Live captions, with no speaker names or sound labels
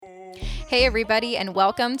Hey, everybody, and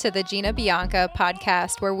welcome to the Gina Bianca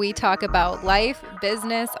podcast, where we talk about life,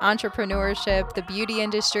 business, entrepreneurship, the beauty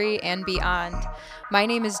industry, and beyond. My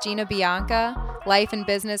name is Gina Bianca, life and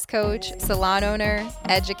business coach, salon owner,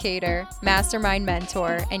 educator, mastermind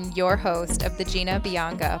mentor, and your host of the Gina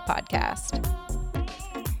Bianca podcast.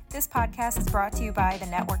 This podcast is brought to you by The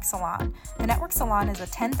Network Salon. The Network Salon is a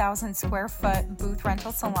 10,000 square foot booth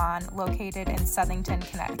rental salon located in Southington,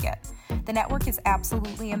 Connecticut. The Network is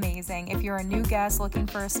absolutely amazing. If you're a new guest looking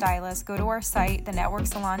for a stylist, go to our site,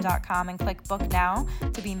 thenetworksalon.com, and click Book Now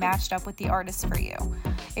to be matched up with the artist for you.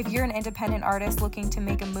 If you're an independent artist looking to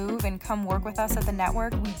make a move and come work with us at The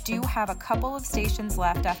Network, we do have a couple of stations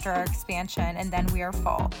left after our expansion, and then we are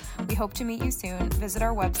full. We hope to meet you soon. Visit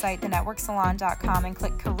our website, thenetworksalon.com, and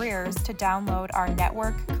click Careers to download our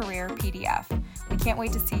Network Career PDF. We can't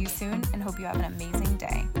wait to see you soon and hope you have an amazing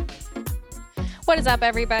day. What is up,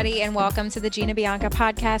 everybody, and welcome to the Gina Bianca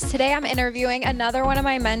podcast. Today, I'm interviewing another one of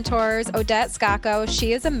my mentors, Odette Scacco.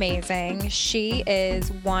 She is amazing. She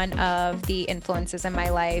is one of the influences in my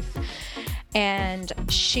life, and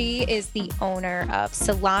she is the owner of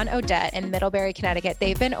Salon Odette in Middlebury, Connecticut.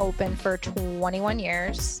 They've been open for 21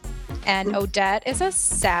 years. And Odette is a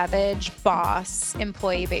savage boss,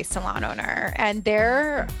 employee-based salon owner. And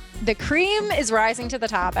the cream is rising to the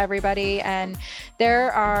top, everybody. And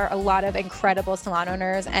there are a lot of incredible salon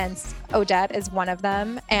owners, and Odette is one of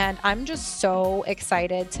them. And I'm just so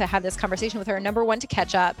excited to have this conversation with her. Number one, to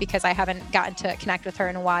catch up, because I haven't gotten to connect with her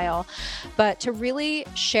in a while, but to really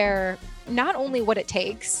share not only what it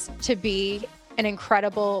takes to be an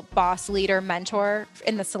incredible boss, leader, mentor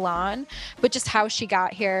in the salon, but just how she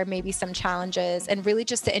got here, maybe some challenges, and really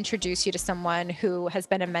just to introduce you to someone who has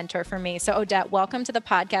been a mentor for me. So Odette, welcome to the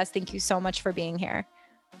podcast. Thank you so much for being here.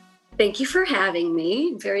 Thank you for having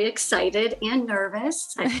me. Very excited and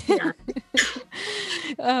nervous.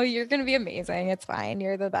 Oh, you're going to be amazing. It's fine.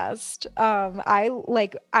 You're the best. I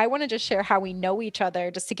want to just share how we know each other,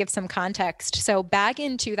 just to give some context. So back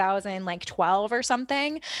in 2012 or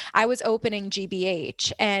something, I was opening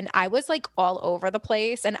GBH and I was like all over the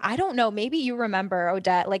place. And I don't know, maybe you remember,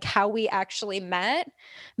 Odette, like how we actually met.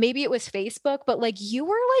 Maybe it was Facebook, but like you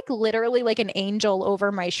were like literally like an angel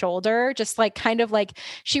over my shoulder, just like kind of like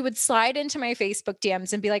she would slide into my Facebook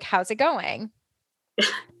DMs and be like, "How's it going?"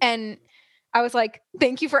 And I was like,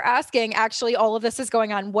 "Thank you for asking. Actually, all of this is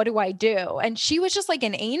going on. What do I do?" And she was just like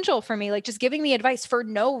an angel for me, like just giving me advice for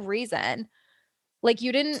no reason. Like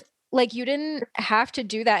you didn't have to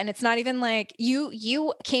do that. And it's not even like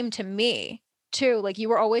you came to me too. Like you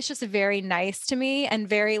were always just very nice to me and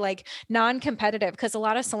very like non-competitive, because a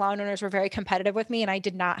lot of salon owners were very competitive with me and I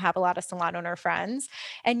did not have a lot of salon owner friends,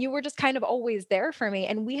 and you were just kind of always there for me,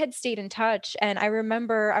 and we had stayed in touch. And I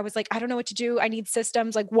remember I was like, I don't know what to do. I need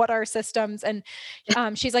systems. Like, what are systems? And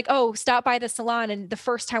she's like, "Oh, stop by the salon." And the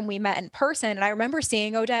first time we met in person, and I remember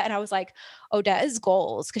seeing Odette and I was like, Odette is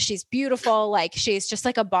goals, because she's beautiful. Like she's just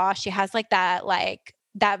like a boss. She has like that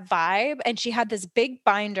vibe. And she had this big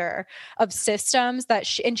binder of systems that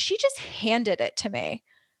she just handed it to me.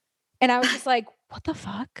 And I was just like, what the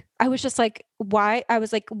fuck? I was just like, why? I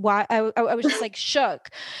was like, why? I was just like shook.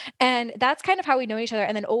 And that's kind of how we know each other.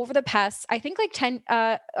 And then over the past, I think like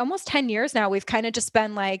almost 10 years now, we've kind of just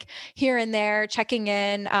been like here and there checking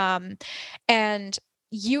in. And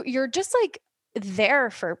you're just like there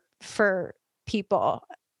for people.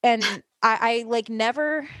 And I like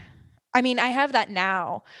never, I mean, I have that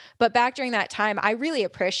now, but back during that time, I really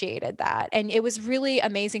appreciated that. And it was really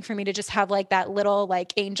amazing for me to just have like that little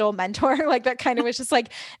like angel mentor, like that kind of was just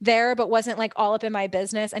like there, but wasn't like all up in my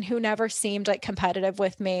business, and who never seemed like competitive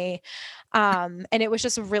with me. And it was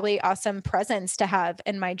just a really awesome presence to have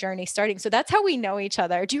in my journey starting. So that's how we know each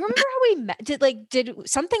other. Do you remember how we met? Did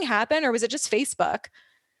something happen, or was it just Facebook?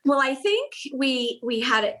 Well, I think we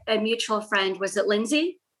had a mutual friend. Was it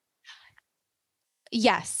Lindsay?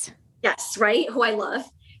 Yes. Yes, right. Who I love.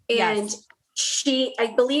 And yes.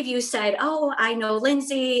 I believe you said, "Oh, I know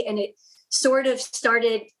Lindsay." And it sort of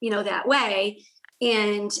started, that way.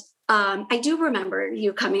 And I do remember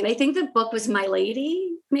you coming. I think the book was My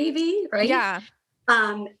Lady, maybe, right? Yeah.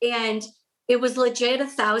 And it was legit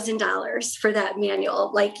 $1,000 for that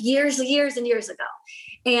manual, like years and years ago.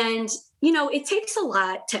 And, it takes a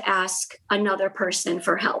lot to ask another person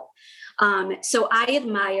for help. So I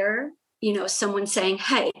admire someone saying,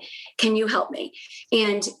 "Hey, can you help me?"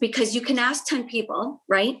 And because you can ask 10 people,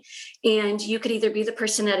 right? And you could either be the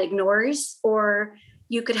person that ignores, or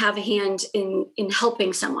you could have a hand in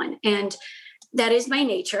helping someone. And that is my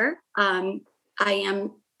nature. I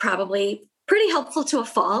am probably pretty helpful to a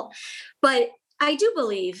fault, but I do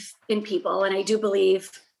believe in people, and I do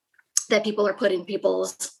believe that people are put in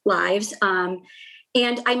people's lives.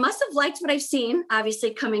 And I must have liked what I've seen,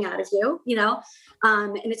 obviously coming out of you,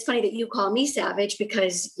 and it's funny that you call me savage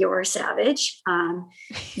because you're a savage.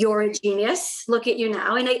 You're a genius. Look at you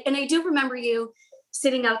now. And I do remember you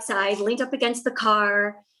sitting outside, leaned up against the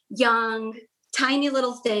car, young, tiny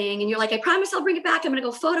little thing. And you're like, I promise I'll bring it back. I'm going to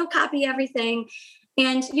go photocopy everything.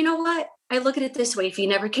 And you know what? I look at it this way. If you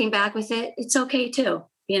never came back with it, it's okay too.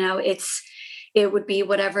 It would be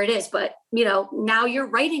whatever it is. But, now you're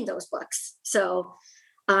writing those books. So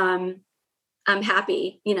I'm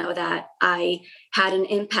happy, that I had an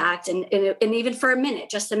impact and even for a minute,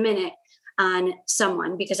 just a minute on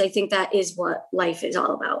someone, because I think that is what life is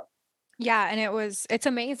all about. Yeah. And it's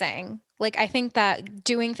amazing. Like, I think that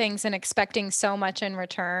doing things and expecting so much in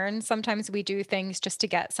return, sometimes we do things just to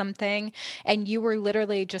get something. And you were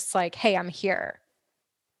literally just like, hey, I'm here.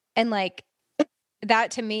 And like,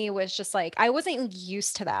 that to me was just like, I wasn't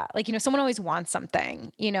used to that. Like, someone always wants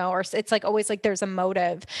something, or it's like always like there's a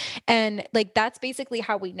motive. And like, that's basically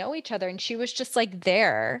how we know each other. And she was just like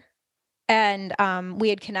there. And we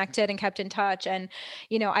had connected and kept in touch. And,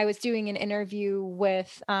 I was doing an interview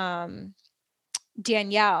with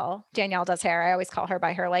Danielle does hair. I always call her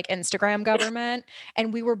by her like Instagram government.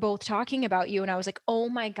 And we were both talking about you. And I was like, oh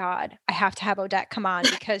my God, I have to have Odette come on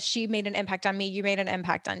because she made an impact on me. You made an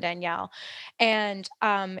impact on Danielle. And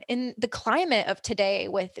in the climate of today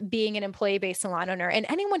with being an employee-based salon owner, and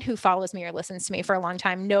anyone who follows me or listens to me for a long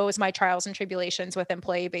time knows my trials and tribulations with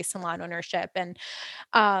employee-based salon ownership. And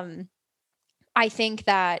I think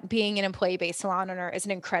that being an employee-based salon owner is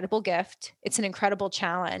an incredible gift. It's an incredible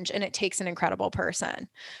challenge, and it takes an incredible person.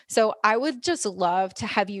 So I would just love to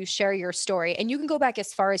have you share your story, and you can go back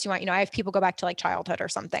as far as you want. I have people go back to like childhood or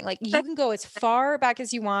something. Like, you can go as far back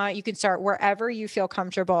as you want. You can start wherever you feel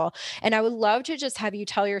comfortable. And I would love to just have you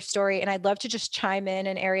tell your story, and I'd love to just chime in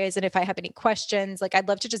areas. And if I have any questions, like, I'd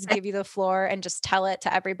love to just give you the floor and just tell it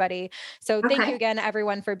to everybody. So thank you again,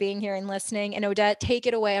 everyone, for being here and listening. And Odette, take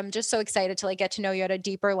it away. I'm just so excited to get to know you at a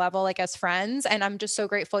deeper level, like as friends. And I'm just so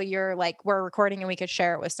grateful we're recording and we could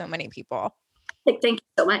share it with so many people. Thank you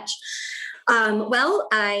so much. Well,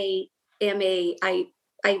 I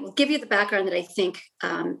will give you the background that I think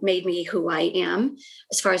made me who I am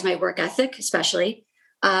as far as my work ethic, especially.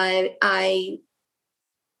 I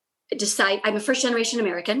decide I'm a first generation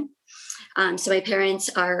American. So my parents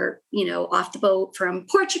are, off the boat from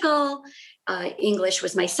Portugal. English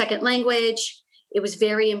was my second language. It was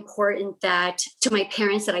very important to my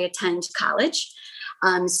parents that I attend college.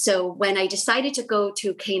 So when I decided to go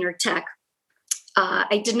to Kaner Tech,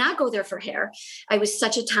 I did not go there for hair. I was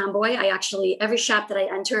such a tomboy. Every shop that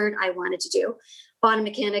I entered, I wanted to do auto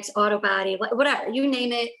mechanics, auto body, whatever, you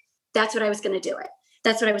name it. That's what I was going to do.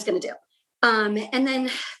 That's what I was going to do. And then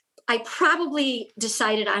I probably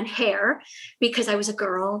decided on hair because I was a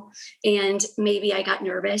girl and maybe I got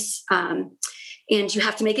nervous. And you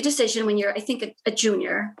have to make a decision when you're, I think, a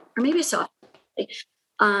junior or maybe a sophomore.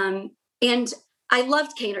 And I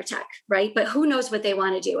loved Kaner Tech, right? But who knows what they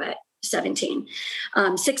want to do at 17,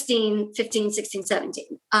 16, 15, 16, 17.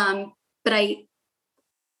 But I,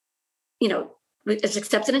 was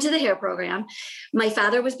accepted into the hair program. My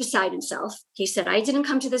father was beside himself. He said, I didn't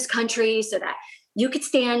come to this country so that you could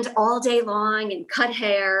stand all day long and cut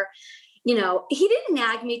hair. He didn't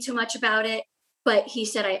nag me too much about it. But he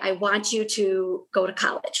said, I want you to go to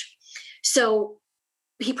college. So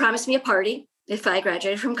he promised me a party if I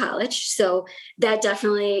graduated from college. So that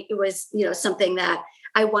definitely was, something that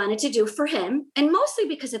I wanted to do for him. And mostly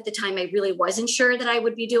because at the time I really wasn't sure that I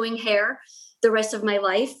would be doing hair the rest of my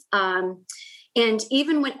life. And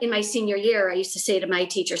even when in my senior year, I used to say to my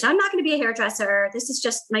teachers, I'm not going to be a hairdresser. This is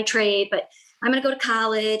just my trade, but I'm going to go to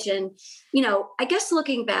college. And, I guess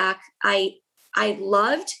looking back, I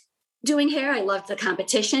loved doing hair. I loved the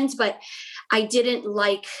competitions, but I didn't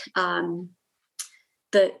like I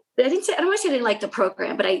don't want to say I didn't like the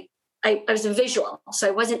program, but I was a visual. So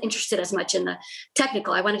I wasn't interested as much in the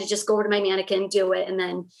technical. I wanted to just go over to my mannequin, do it, and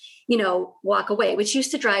then, walk away, which used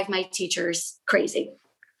to drive my teachers crazy.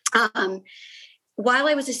 While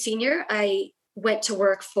I was a senior, I went to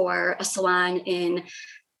work for a salon in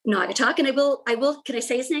Naugatuck, and I will, can I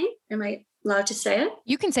say his name? Am I allowed to say it?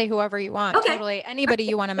 You can say whoever you want. Okay. Totally. Anybody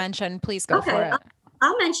you want to mention, please go for it.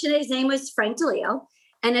 I'll mention it. His name was Frank DeLeo.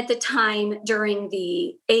 And at the time during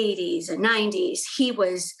the 80s and 90s, he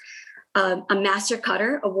was a master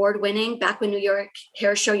cutter, award-winning, back when New York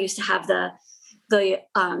Hair Show used to have the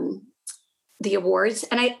awards.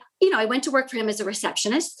 And I went to work for him as a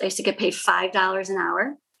receptionist. I used to get paid $5 an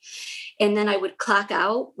hour. And then I would clock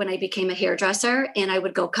out when I became a hairdresser and I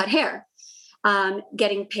would go cut hair,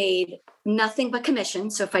 getting paid nothing but commission.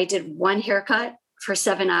 So if I did one haircut for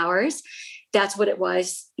 7 hours, that's what it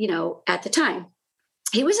was, at the time.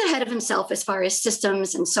 He was ahead of himself as far as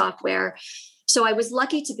systems and software. So I was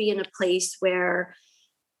lucky to be in a place where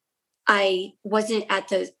I wasn't at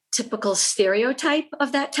the typical stereotype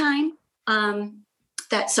of that time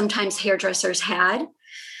that sometimes hairdressers had.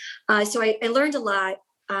 So I learned a lot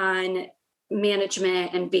on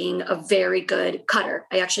management and being a very good cutter.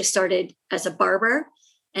 I actually started as a barber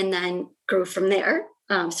and then grew from there.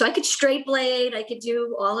 So I could straight blade, I could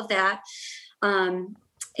do all of that.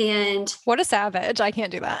 And what a savage. I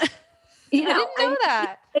can't do that. I didn't know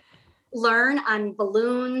that. Learn on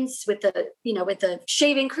balloons with the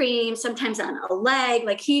shaving cream, sometimes on a leg.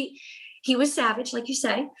 Like he was savage, like you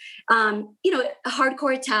say, a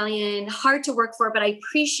hardcore Italian, hard to work for, but I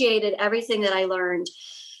appreciated everything that I learned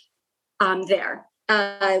there.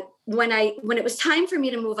 When it was time for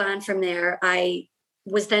me to move on from there, I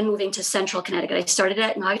was then moving to Central Connecticut. I started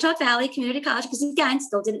at Naugatuck Valley Community College because, again,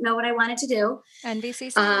 still didn't know what I wanted to do.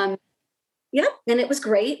 NVCC. Yep. And it was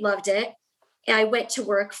great. Loved it. I went to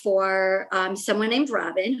work for someone named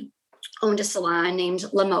Robin, who owned a salon named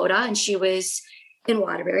La Moda, and she was in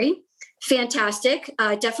Waterbury. Fantastic.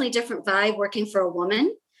 Definitely a different vibe working for a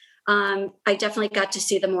woman. I definitely got to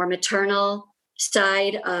see the more maternal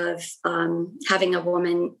side of having a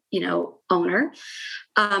woman, owner.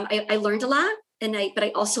 I learned a lot, but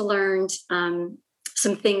I also learned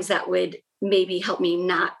some things that would maybe help me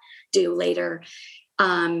not do later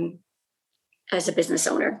as a business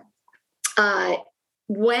owner.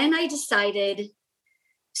 When I decided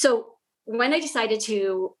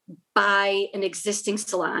to buy an existing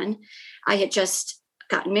salon, I had just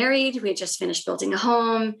gotten married. We had just finished building a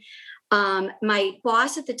home. My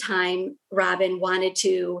boss at the time, Robin, wanted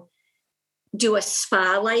to do a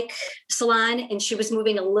spa-like salon, and she was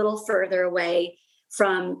moving a little further away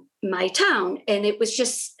from my town. And it was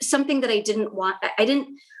just something that I didn't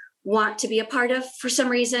want to be a part of for some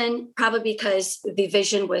reason, probably because the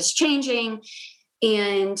vision was changing.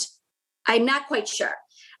 And I'm not quite sure.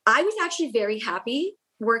 I was actually very happy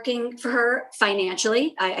working for her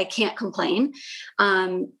financially. I can't complain.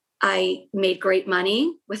 I made great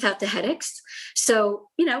money without the headaches. So,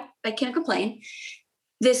 I can't complain.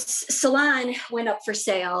 This salon went up for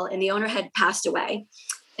sale and the owner had passed away.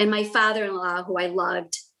 And my father-in-law, who I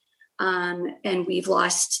loved, and we've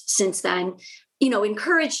lost since then,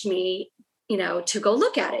 encouraged me, to go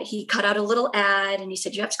look at it. He cut out a little ad and he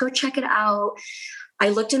said, you have to go check it out. I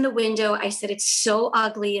looked in the window. I said, it's so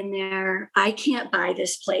ugly in there. I can't buy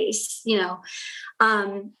this place,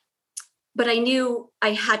 but I knew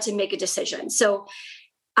I had to make a decision. So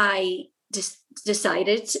I just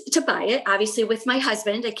decided to buy it, obviously with my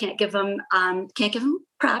husband. I can't give him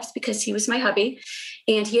props because he was my hubby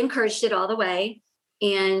and he encouraged it all the way.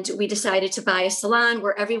 And we decided to buy a salon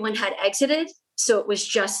where everyone had exited. So it was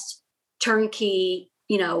just turnkey,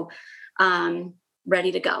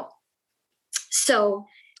 ready to go. So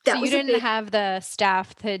you didn't have the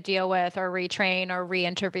staff to deal with or retrain or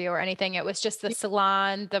re-interview or anything. It was just the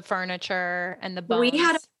salon, the furniture, and the bones. We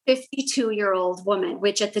had a 52-year-old woman,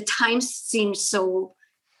 which at the time seemed so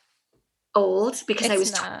old because I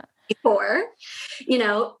was 24,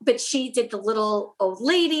 but she did the little old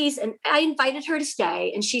ladies and I invited her to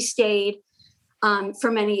stay and she stayed for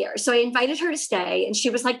many years. So I invited her to stay and she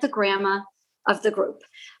was like the grandma of the group.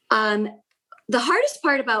 The hardest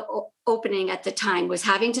part about opening at the time was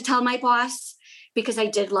having to tell my boss because I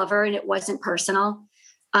did love her and it wasn't personal.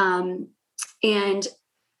 And,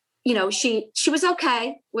 she was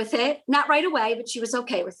okay with it, not right away, but she was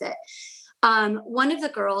okay with it. One of the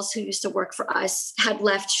girls who used to work for us had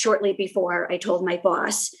left shortly before I told my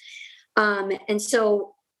boss. And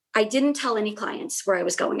so I didn't tell any clients where I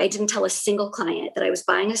was going. I didn't tell a single client that I was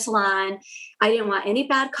buying a salon. I didn't want any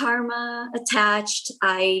bad karma attached.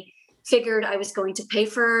 I figured I was going to pay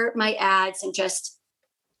for my ads and just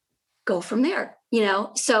go from there,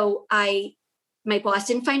 So my boss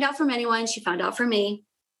didn't find out from anyone. She found out from me.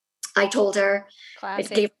 I told her, I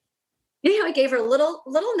gave her a little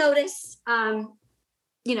notice. I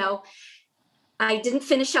didn't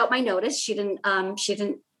finish out my notice. She didn't want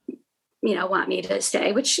me to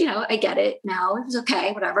stay, which, I get it now. It was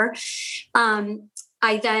okay, whatever.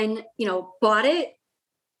 I then, bought it,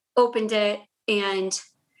 opened it, and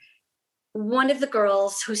one of the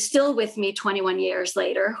girls who's still with me 21 years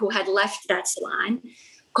later, who had left that salon,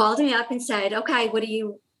 called me up and said, okay, what do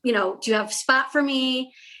you have a spot for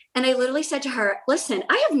me? And I literally said to her, listen,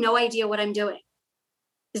 I have no idea what I'm doing.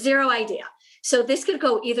 Zero idea. So this could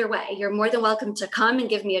go either way. You're more than welcome to come and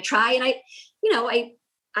give me a try. And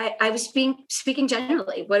I was speaking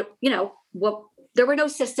generally. What there were no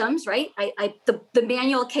systems, right? The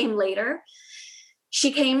manual came later.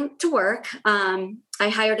 She came to work. I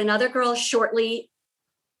hired another girl shortly,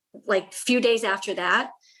 like a few days after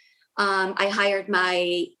that. I hired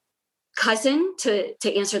my cousin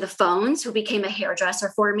to answer the phones, who became a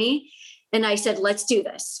hairdresser for me. And I said, let's do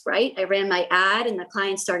this, right? I ran my ad and the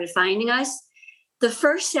clients started finding us. The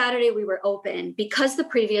first Saturday we were open, because the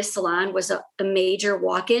previous salon was a major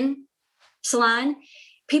walk-in salon,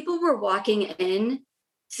 people were walking in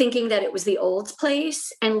thinking that it was the old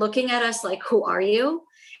place and looking at us like, who are you?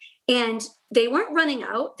 And they weren't running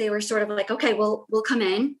out. They were sort of like, okay, well, we'll come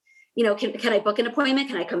in. You know, can I book an appointment?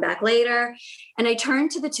 Can I come back later? And I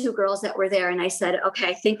turned to the two girls that were there and I said, okay,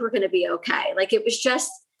 I think we're going to be okay. Like, it was just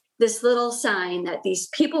this little sign that these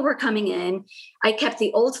people were coming in. I kept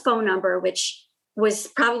the old phone number, which was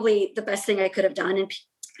probably the best thing I could have done. And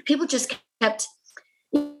people just kept,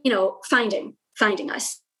 finding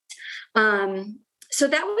us. So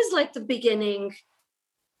that was like the beginning,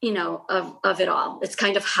 of it all. It's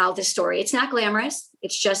kind of how the story, it's not glamorous.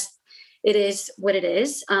 It's just, it is what it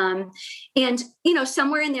is. And,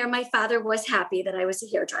 somewhere in there, my father was happy that I was a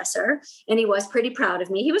hairdresser and he was pretty proud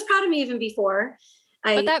of me. He was proud of me even before.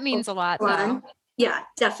 But that means a lot, though. Yeah,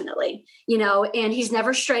 definitely. And he's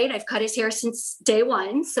never strayed. I've cut his hair since day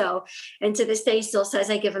one. So, and to this day, he still says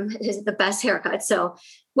I give him the best haircut. So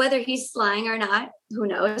whether he's lying or not, who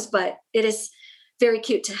knows, but it is very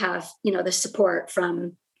cute to have, the support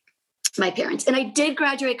from my parents. And I did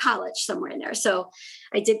graduate college somewhere in there. So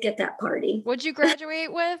I did get that party. What'd you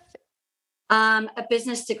graduate with? A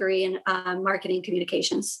business degree in marketing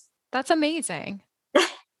communications. That's amazing.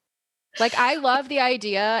 Like, I love the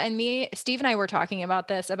idea. And Steve and I were talking about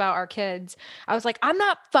this, about our kids. I was like, I'm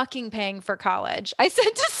not fucking paying for college. I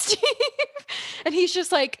said to Steve, and he's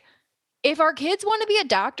just like, if our kids want to be a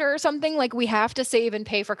doctor or something, like, we have to save and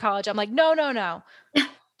pay for college. I'm like, no.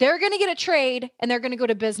 They're going to get a trade and they're going to go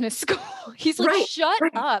to business school. He's like, right, shut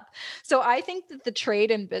right. up. So I think that the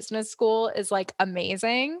trade in business school is like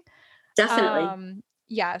amazing. Definitely.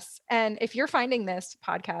 Yes. And if you're finding this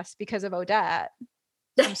podcast because of Odette,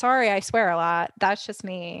 I'm sorry, I swear a lot. That's just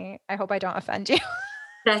me. I hope I don't offend you.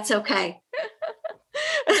 That's okay.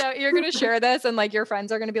 So you're going to share this and like your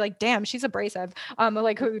friends are going to be like, damn, she's abrasive.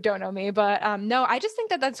 Like, who don't know me, but no, I just think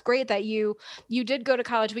that that's great that you did go to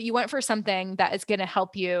college, but you went for something that is going to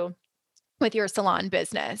help you with your salon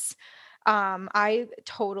business. I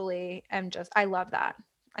totally I love that.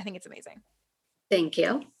 I think it's amazing. Thank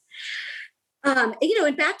you.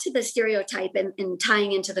 And back to the stereotype and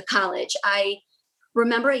tying into the college, I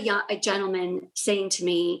remember a gentleman saying to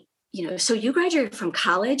me, so you graduated from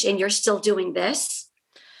college and you're still doing this,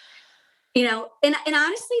 and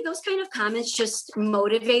honestly, those kind of comments just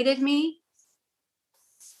motivated me.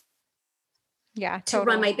 Yeah. To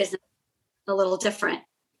run my business a little different.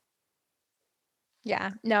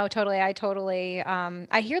 Yeah, no, totally.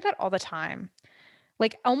 I hear that all the time.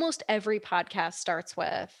 Like, almost every podcast starts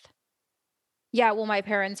with, yeah, well, my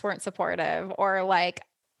parents weren't supportive, or like,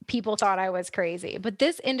 people thought I was crazy. But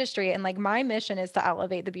this industry, and like, my mission is to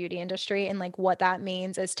elevate the beauty industry. And like, what that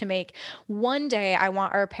means is to make, one day I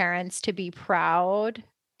want our parents to be proud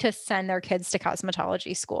to send their kids to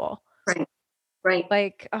cosmetology school. Right.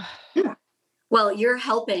 Like, yeah. Well, you're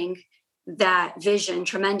helping that vision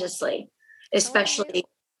tremendously, especially,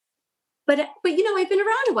 but I've been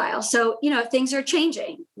around a while, so, things are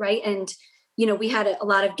changing. Right. And, we had a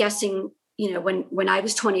lot of guessing, when I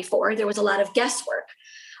was 24, there was a lot of guesswork.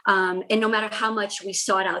 And no matter how much we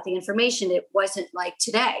sought out the information, it wasn't like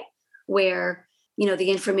today where, the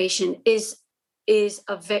information is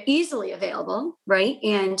easily available. Right.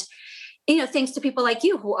 And, thanks to people like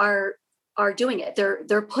you who are doing it,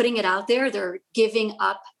 they're putting it out there. They're giving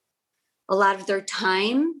up a lot of their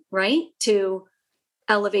time, right, to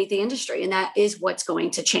elevate the industry. And that is what's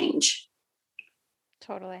going to change.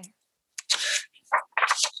 Totally.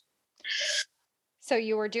 So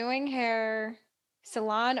you were doing hair,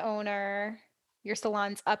 salon owner, your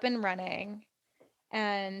salon's up and running.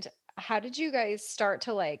 And how did you guys start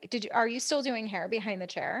to are you still doing hair behind the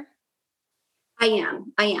chair? I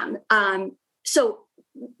am. So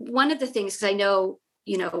one of the things, because I know,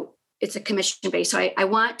 it's a commission based, so I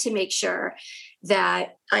want to make sure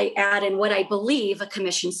that I add in what I believe a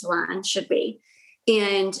commission salon should be.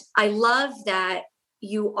 And I love that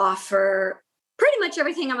you offer pretty much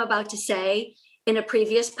everything I'm about to say in a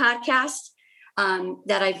previous podcast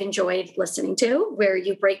that I've enjoyed listening to, where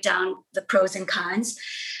you break down the pros and cons.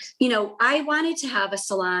 I wanted to have a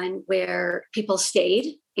salon where people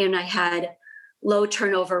stayed and I had low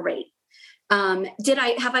turnover rate. Have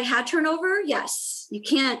I had turnover? Yes. You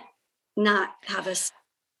can't not have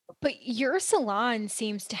But your salon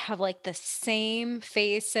seems to have like the same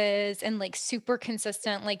faces and like super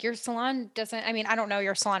consistent. Like your salon doesn't, I mean, I don't know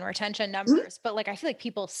your salon retention Mhm. numbers, but like I feel like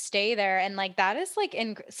people stay there and like that is like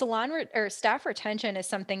in or staff retention is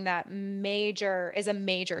something that is a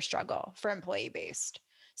major struggle for employee based.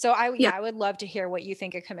 So Yeah. I would love to hear what you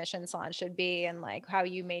think a commission salon should be and like how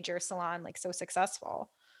you made your salon like so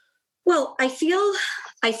successful. Well, I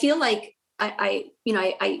feel like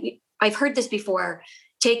I've heard this before.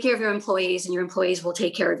 Take care of your employees, and your employees will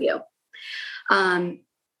take care of you. Um,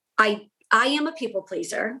 I am a people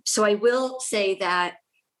pleaser, so I will say that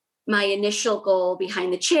my initial goal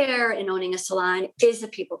behind the chair and owning a salon is a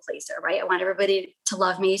people pleaser, right? I want everybody to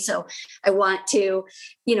love me, so I want to,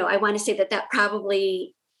 I want to say that that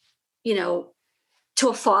probably, you know, to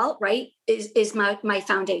a fault, right, is my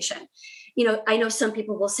foundation. I know some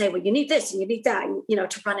people will say, well, you need this and you need that,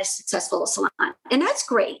 to run a successful salon, and that's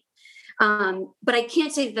great. But I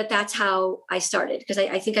can't say that that's how I started, because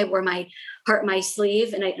I think I wore my heart on my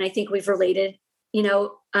sleeve, and I think we've related,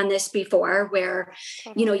 on this before, where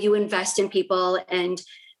Totally. you invest in people, and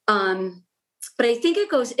but I think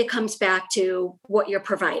it comes back to what you're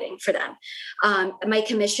providing for them. My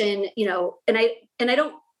commission, and I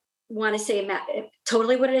don't want to say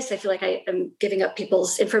totally what it is. I feel like I am giving up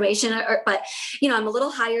people's information, but I'm a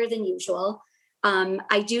little higher than usual.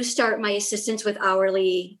 I do start my assistants with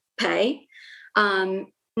hourly pay,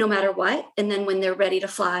 no matter what, and then when they're ready to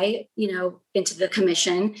fly, into the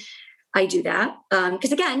commission, I do that.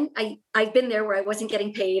 Because again, I've been there where I wasn't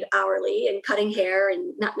getting paid hourly and cutting hair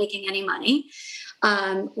and not making any money.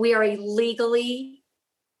 We are a legally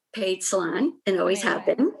paid salon and always have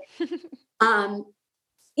Amazing. been. Um,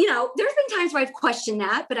 there's been times where I've questioned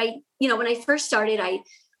that, but when I first started,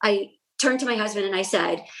 I turned to my husband and I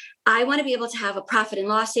said, I want to be able to have a profit and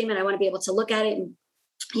loss statement. I want to be able to look at it and,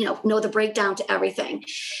 know the breakdown to everything.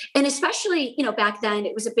 And especially, back then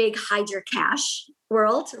it was a big hide your cash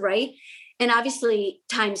world, right? And obviously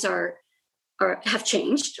times have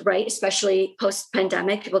changed, right? Especially post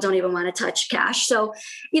pandemic, people don't even want to touch cash. So,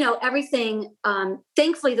 everything,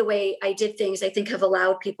 thankfully, the way I did things, I think have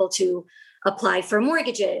allowed people to apply for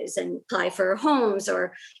mortgages and apply for homes,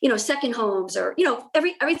 or, second homes, or,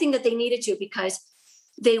 everything that they needed to, because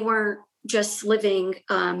they weren't just living,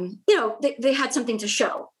 they had something to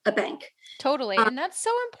show a bank. Totally. Um, And that's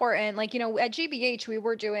so important. Like, at GBH,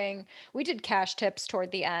 we did cash tips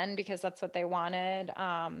toward the end because that's what they wanted.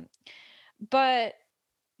 But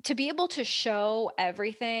to be able to show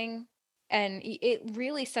everything and it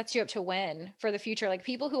really sets you up to win for the future. Like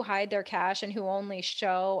people who hide their cash and who only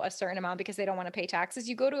show a certain amount because they don't want to pay taxes,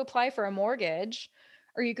 you go to apply for a mortgage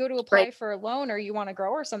or you go to right, apply for a loan or you want to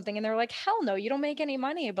grow or something and they're like, hell no, you don't make any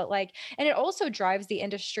money. But like, and it also drives the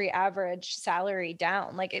industry average salary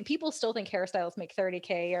down. Like people still think hairstylists make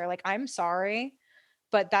 30K or like, I'm sorry,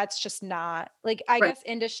 but that's just not like I right, guess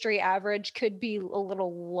industry average could be a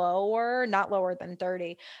little lower, not lower than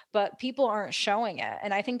 30, but people aren't showing it.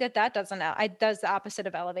 And I think that doesn't it does the opposite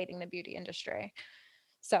of elevating the beauty industry.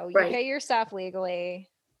 So you right, pay your staff legally,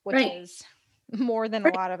 which right. is more than a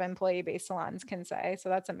Right. lot of employee based salons can say. So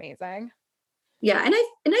that's amazing. Yeah, and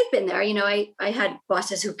I've been there. I had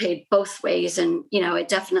bosses who paid both ways, and it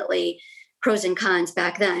definitely pros and cons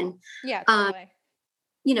back then. Yeah, Um, totally.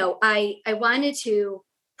 I wanted to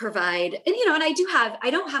provide, and I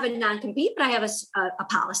don't have a non compete, but I have a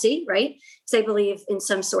policy, right? Because I believe in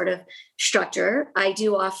some sort of structure. I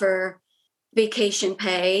do offer vacation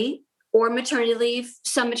pay or maternity leave,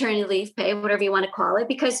 some maternity leave pay, whatever you want to call it,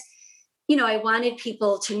 because I wanted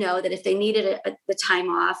people to know that if they needed the time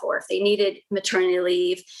off, or if they needed maternity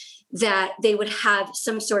leave, that they would have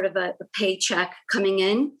some sort of a paycheck coming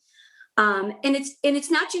in. And it's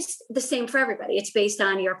not just the same for everybody. It's based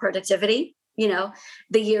on your productivity, the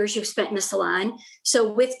years you've spent in the salon. So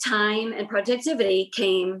with time and productivity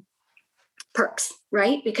came perks,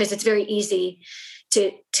 right? Because it's very easy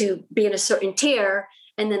to be in a certain tier,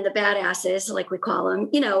 and then the badasses, like we call them,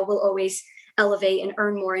 will always elevate and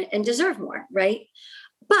earn more and deserve more, right?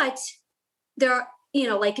 But there are,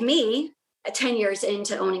 like me, 10 years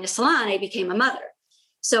into owning a salon, I became a mother.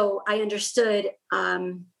 So I understood,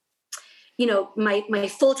 my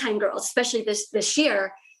full-time girls, especially this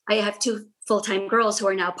year, I have two full-time girls who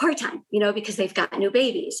are now part-time, because they've got new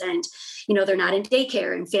babies, and, they're not in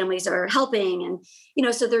daycare, and families are helping, and,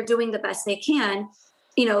 so they're doing the best they can,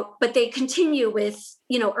 but they continue with,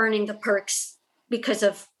 earning the perks because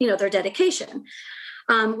of, their dedication.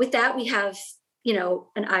 With that, we have,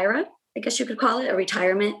 an IRA, I guess you could call it, a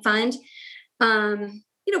retirement fund.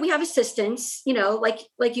 We have assistants,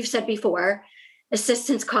 like you've said before,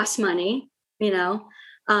 assistants cost money, you know.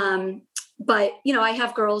 Um, But, I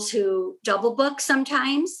have girls who double book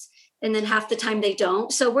sometimes, and then half the time they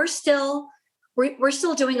don't. So we're still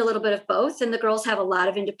doing a little bit of both, and the girls have a lot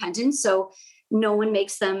of independence. So no one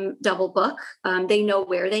makes them double book. They know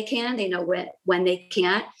where they can, they know when they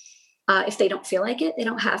can't. If they don't feel like it, they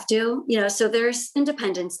don't have to, so there's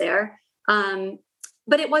independence there.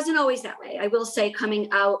 But it wasn't always that way. I will say, coming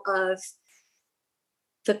out of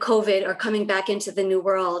the COVID or coming back into the new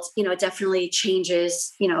world, it definitely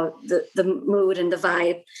changes, the mood and the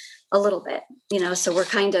vibe a little bit, so we're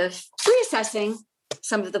kind of reassessing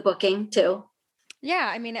some of the booking too.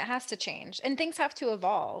 Yeah, I mean, it has to change and things have to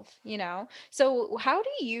evolve, you know? So, how do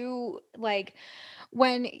you like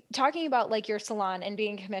when talking about like your salon and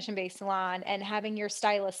being a commission-based salon and having your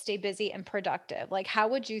stylist stay busy and productive, like how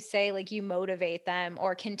would you say like you motivate them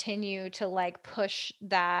or continue to like push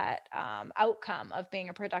that outcome of being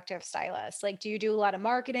a productive stylist? Like, do you do a lot of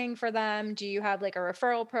marketing for them? Do you have like a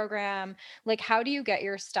referral program? Like, how do you get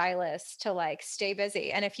your stylist to like stay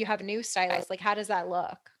busy? And if you have a new stylist, like how does that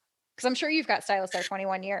look? Because I'm sure you've got stylists there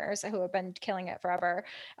 21 years who have been killing it forever.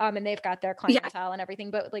 And they've got their Yeah. clientele and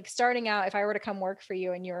everything. But like starting out, if I were to come work for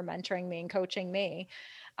you and you were mentoring me and coaching me,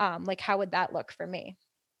 like how would that look for me?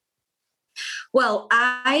 Well,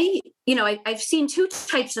 I've seen two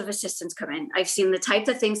types of assistants come in. I've seen the type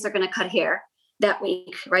that thinks they're going to cut hair that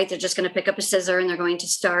week, right? They're just going to pick up a scissor and they're going to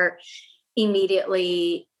start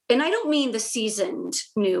immediately. And I don't mean the seasoned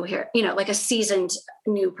new hair, like a seasoned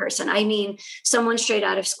new person. I mean someone straight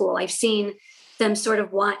out of school. I've seen them sort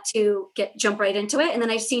of want to jump right into it. And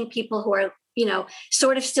then I've seen people who are,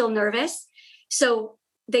 sort of still nervous. So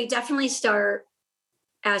they definitely start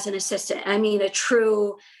as an assistant. I mean, a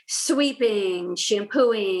true sweeping,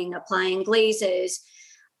 shampooing, applying glazes,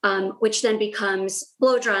 which then becomes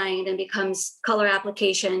blow drying, then becomes color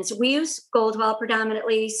applications. We use Goldwell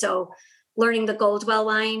predominantly. So learning the Goldwell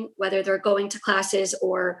line, whether they're going to classes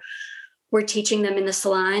or we're teaching them in the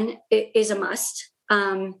salon, it is a must.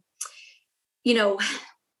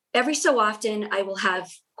 Every so often I will have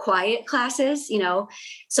quiet classes.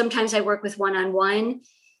 Sometimes I work with one-on-one.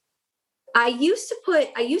 I used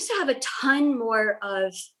to have a ton more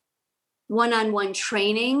of one-on-one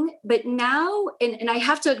training, but now, and I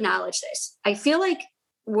have to acknowledge this, I feel like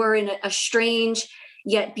we're in a strange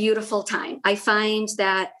yet beautiful time. I find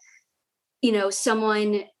that,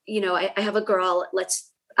 someone, I have a girl,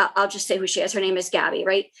 I'll just say who she is. Her name is Gabby,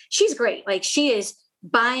 right? She's great. Like she is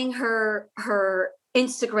buying her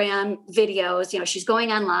Instagram videos, she's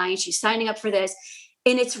going online, she's signing up for this.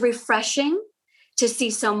 And it's refreshing to see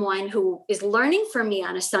someone who is learning from me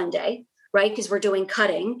on a Sunday, right? Because we're doing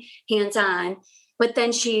cutting hands-on, but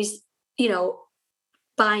then she's,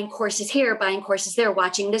 buying courses here, buying courses there,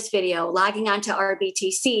 watching this video, logging onto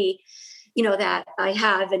RBTC, that I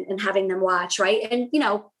have and having them watch, right? And,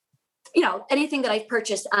 anything that I've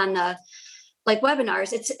purchased on the like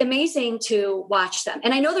webinars, it's amazing to watch them.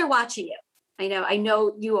 And I know they're watching you. I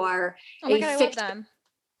know you are Oh my God, I love them.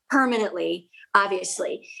 Permanently,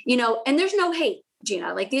 obviously, and there's no hate,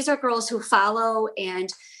 Gina. Like these are girls who follow and,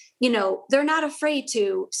 they're not afraid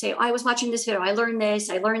to say, oh, I was watching this video, I learned this,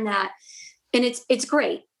 I learned that. And it's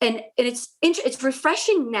great. And it's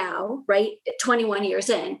refreshing now, right? 21 years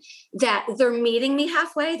in, that they're meeting me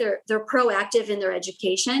halfway. They're proactive in their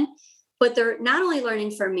education, but they're not only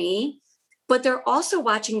learning from me, but they're also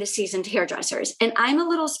watching the seasoned hairdressers. And I'm a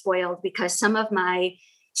little spoiled because some of my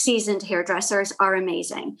seasoned hairdressers are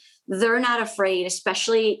amazing. They're not afraid,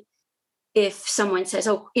 especially if someone says,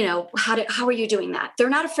 oh, how are you doing that? They're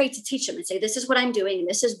not afraid to teach them and say, this is what I'm doing. And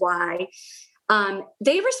this is why.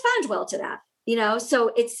 They respond well to that,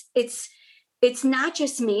 so it's not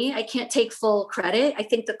just me. I can't take full credit. I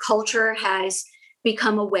think the culture has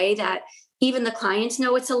become a way that even the clients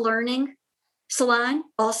know it's a learning salon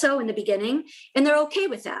also in the beginning, and they're okay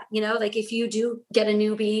with that. Like if you do get a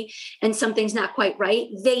newbie and something's not quite right,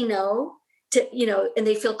 they know and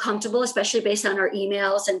they feel comfortable, especially based on our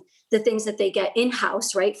emails and the things that they get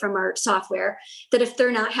in-house, right, from our software, that if they're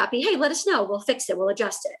not happy, hey, let us know, we'll fix it, we'll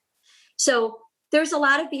adjust it. So there's a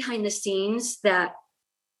lot of behind the scenes that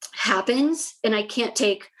happens, and I can't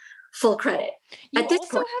take full credit. You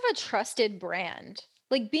also have a trusted brand.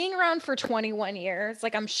 Like being around for 21 years,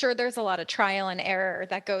 like I'm sure there's a lot of trial and error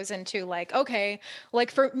that goes into like, okay,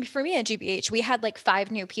 like for me at GBH, we had like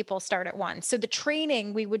 5 new people start at once. So the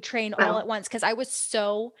training, we would train all at once because I was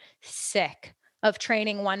so sick of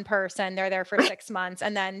training one person. They're there for 6 months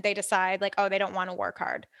and then they decide like, oh, they don't want to work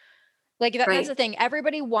hard. Like that's Right. the thing.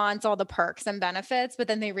 Everybody wants all the perks and benefits, but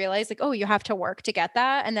then they realize like, oh, you have to work to get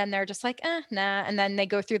that. And then they're just like, nah. And then they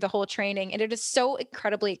go through the whole training. And it is so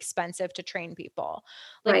incredibly expensive to train people.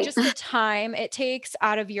 Like Right. just the time it takes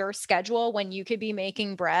out of your schedule when you could be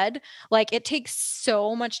making bread. Like it takes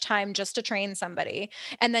so much time just to train somebody.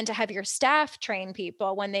 And then to have your staff train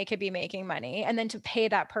people when they could be making money. And then to pay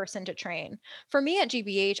that person to train. For me at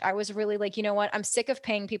GBH, I was really like, you know what? I'm sick of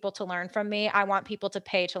paying people to learn from me. I want people to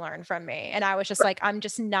pay to learn from me. And I was just like, I'm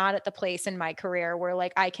just not at the place in my career where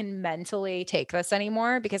like I can mentally take this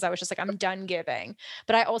anymore because I was just like, I'm done giving.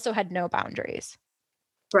 But I also had no boundaries.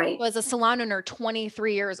 Right. Was a salon owner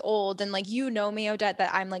 23 years old, and like you know me, Odette,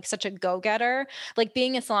 that I'm like such a go-getter. Like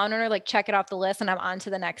being a salon owner, like check it off the list and I'm on to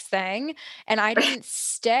the next thing. And I didn't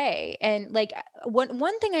stay. And like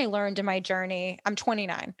one thing I learned in my journey, I'm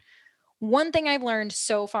 29. One thing I've learned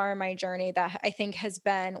so far in my journey that I think has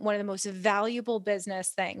been one of the most valuable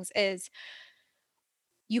business things is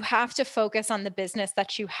you have to focus on the business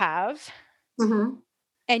that you have, Mm-hmm.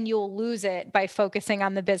 and you'll lose it by focusing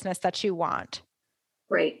on the business that you want.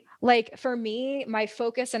 Right. Like for me, my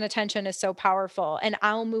focus and attention is so powerful, and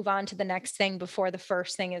I'll move on to the next thing before the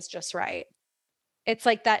first thing is just right. It's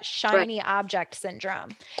like that Right. shiny object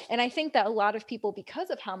syndrome. And I think that a lot of people,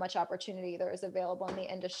 because of how much opportunity there is available in the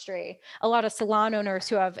industry, a lot of salon owners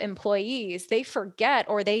who have employees, they forget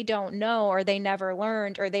or they don't know or they never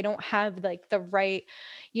learned or they don't have like the right,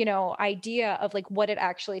 idea of like what it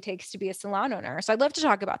actually takes to be a salon owner. So I'd love to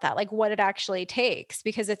talk about that, like what it actually takes,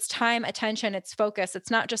 because it's time, attention, it's focus.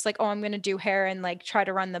 It's not just like, oh, I'm going to do hair and like try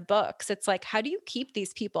to run the books. It's like, how do you keep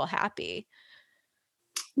these people happy?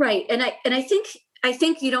 Right. And I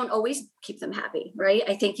think you don't always keep them happy, right?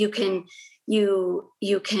 I think you can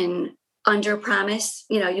under promise,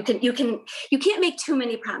 you can't make too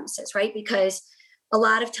many promises, right? Because a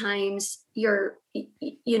lot of times you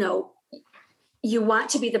want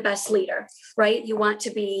to be the best leader, right? You want to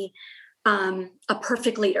be a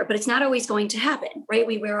perfect leader, but it's not always going to happen, right?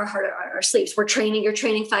 We wear our heart on our sleeves. You're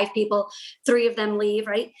training 5 people, 3 of them leave,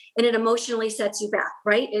 right? And it emotionally sets you back,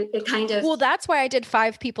 right? It kind of, Well, that's why I did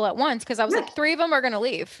 5 people at once, because I was yeah, like, 3 of them are going to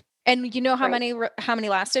leave. And you know how right, many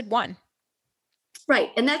lasted? 1.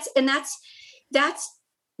 right.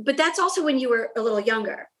 But that's also when you were a little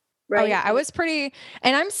younger, Oh right? yeah, I was pretty,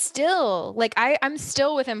 and I'm still like I'm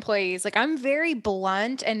still with employees. Like I'm very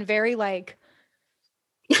blunt and very like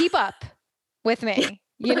keep up with me.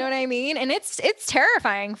 You know what I mean? And it's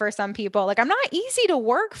terrifying for some people. Like I'm not easy to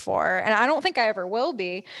work for, and I don't think I ever will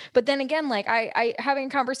be. But then again, like I having a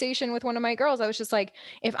conversation with one of my girls, I was just like,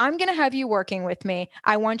 if I'm going to have you working with me,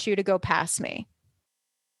 I want you to go past me.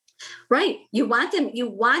 Right. You want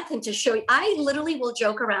them to show you. I literally will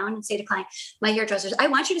joke around and say to clients, my hairdressers, I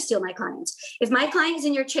want you to steal my clients. If my client is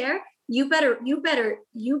in your chair, you better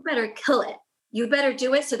kill it. You better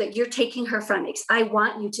do it so that you're taking her from me. I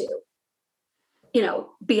want you to,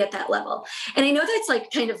 be at that level. And I know that's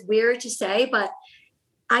like kind of weird to say, but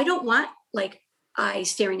I don't want like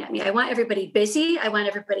eyes staring at me. I want everybody busy. I want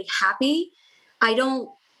everybody happy. I don't,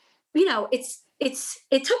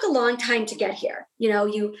 it took a long time to get here.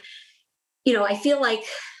 I feel like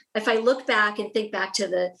if I look back and think back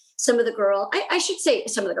to some of the I should say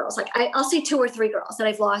some of the girls, like I'll say 2 or 3 girls that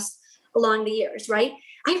I've lost along the years, right?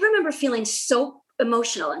 I remember feeling so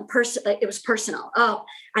emotional and it was personal. Oh,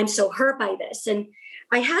 I'm so hurt by this. And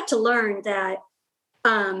I had to learn that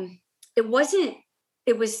it wasn't,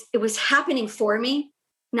 it was happening for me,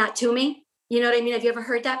 not to me. You know what I mean? Have you ever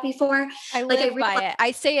heard that before? I Like I live by realized, it.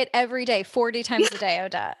 I say it every day, 40 times a day,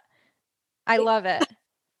 Odette. I love it.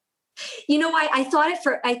 why I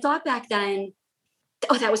thought back then,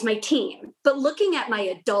 oh, that was my team. But looking at my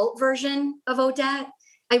adult version of Odette,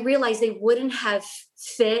 I realized they wouldn't have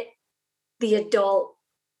fit the adult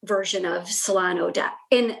version of Salon Odette.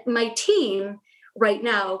 And my team right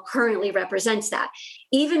now currently represents that.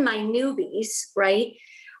 Even my newbies, right,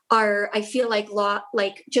 I feel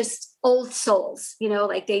like just old souls,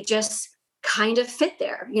 like they just kind of fit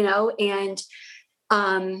there, and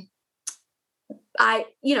I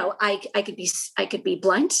could be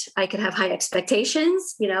blunt. I could have high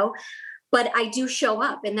expectations, but I do show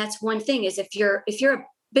up. And that's one thing is if you're a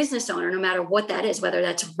business owner, no matter what that is, whether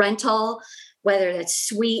that's rental, whether that's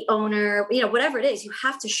suite owner, whatever it is, you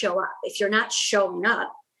have to show up. If you're not showing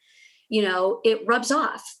up, it rubs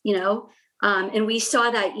off, and we saw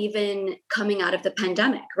that even coming out of the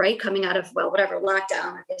pandemic, right? Coming out of, whatever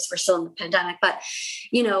lockdown, I guess we're still in the pandemic, but,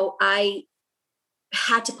 I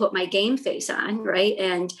had to put my game face on, right?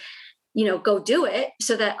 And, go do it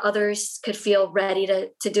so that others could feel ready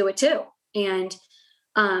to do it too. And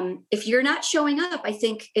if you're not showing up, I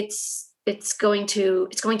think it's it's going to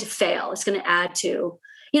fail. It's going to add to,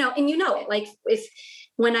 and it, like if,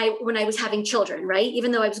 when I was having children, right?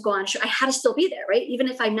 Even though I was going, I had to still be there, right? Even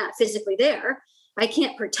if I'm not physically there, I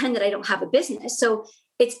can't pretend that I don't have a business. So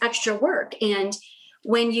it's extra work. And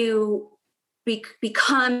when you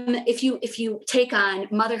become, if you take on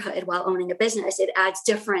motherhood while owning a business, it adds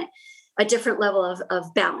a different level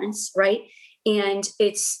of balance, right? And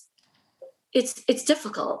it's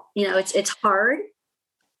difficult, it's hard.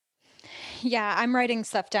 Yeah, I'm writing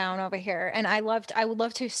stuff down over here. And I would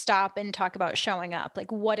love to stop and talk about showing up.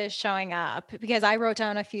 Like, what is showing up? Because I wrote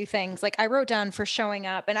down a few things. Like, I wrote down for showing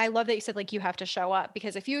up. And I love that you said, like, you have to show up,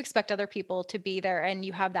 because if you expect other people to be there and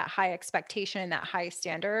you have that high expectation and that high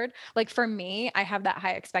standard, like for me, I have that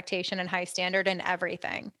high expectation and high standard in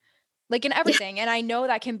everything. Like in everything. And I know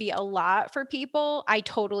that can be a lot for people. I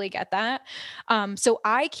totally get that. So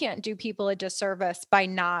I can't do people a disservice by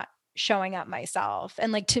not showing up myself.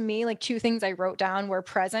 And like to me, like two things I wrote down were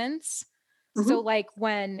presence. So Mm-hmm. like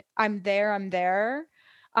when I'm there, I'm there.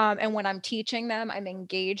 And when I'm teaching them, I'm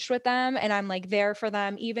engaged with them and I'm like there for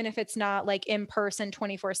them, even if it's not like in person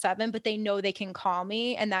 24/7, but they know they can call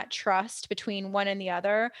me, and that trust between one and the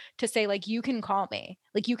other to say, like, you can call me,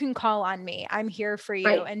 like, you can call on me. I'm here for you,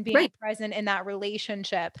 Right. and being Right. present in that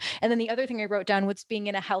relationship. And then the other thing I wrote down was being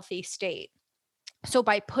in a healthy state. So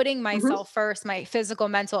by putting Mm-hmm. myself first, my physical,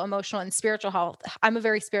 mental, emotional, and spiritual health, I'm a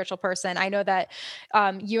very spiritual person. I know that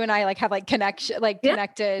you and I like have like connection, like Yeah.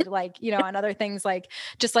 connected, like, on other things, like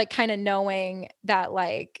just like kind of knowing that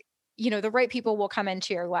like, the right people will come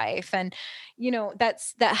into your life. And,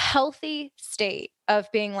 that's that healthy state of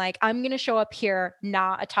being like, I'm going to show up here,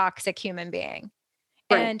 not a toxic human being.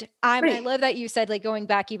 Right. And I Right. love that you said, like, going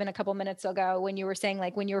back even a couple minutes ago when you were saying,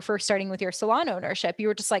 like, when you were first starting with your salon ownership, you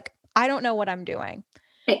were just like, I don't know what I'm doing.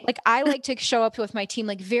 Right. Like, I like to show up with my team,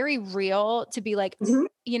 like, very real, to be like, Mm-hmm.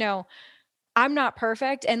 you know, I'm not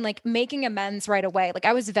perfect, and like making amends right away. Like,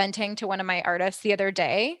 I was venting to one of my artists the other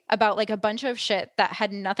day about like a bunch of shit that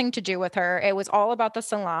had nothing to do with her. It was all about the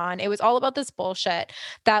salon. It was all about this bullshit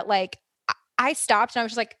that like I stopped and I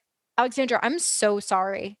was just like, Alexandra, I'm so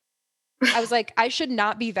sorry. I was like, I should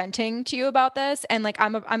not be venting to you about this. And like,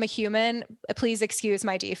 I'm a human. Please excuse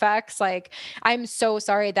my defects. Like, I'm so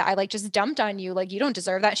sorry that I like just dumped on you. Like, you don't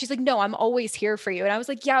deserve that. And she's like, no, I'm always here for you. And I was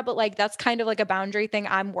like, yeah, but like, that's kind of like a boundary thing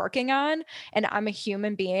I'm working on. And I'm a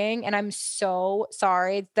human being. And I'm so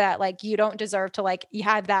sorry that like, you don't deserve to like, you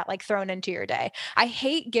have that like thrown into your day. I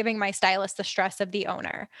hate giving my stylist the stress of the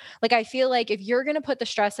owner. Like, I feel like if you're going to put the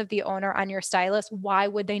stress of the owner on your stylist, why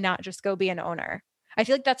would they not just go be an owner? I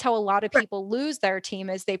feel like that's how a lot of Right. people lose their team,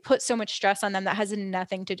 is they put so much stress on them that has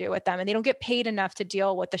nothing to do with them, and they don't get paid enough to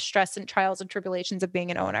deal with the stress and trials and tribulations of being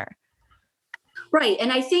an owner. Right. And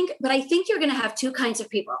I think you're going to have two kinds of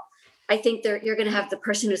people. I think you're going to have the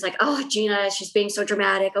person who's like, oh, Gina, she's being so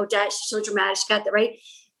dramatic. Oh, Dad, she's so dramatic. She got that right.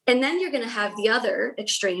 And then you're going to have the other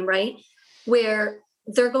extreme, right? Where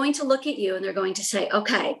they're going to look at you and they're going to say,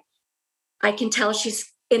 okay, I can tell she's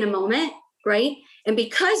in a moment, right? And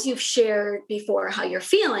because you've shared before how you're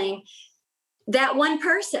feeling, that one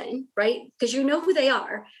person, right? Because you know who they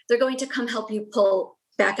are, they're going to come help you pull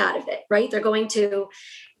back out of it, right? They're going to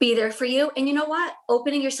be there for you. And you know what?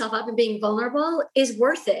 Opening yourself up and being vulnerable is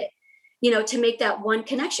worth it, to make that one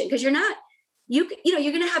connection. Because you're not, you're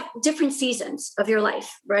going to have different seasons of your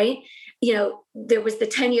life, right? There was the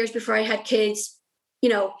 10 years before I had kids,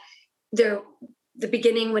 there, the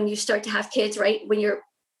beginning when you start to have kids, right? When your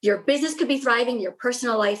business could be thriving, your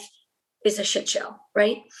personal life is a shit show,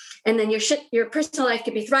 right? And then your personal life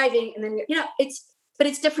could be thriving, and then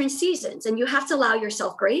it's different seasons, and you have to allow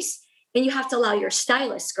yourself grace, and you have to allow your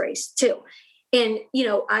stylist grace too. And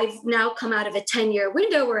I've now come out of a 10-year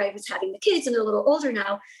window where I was having the kids and they're a little older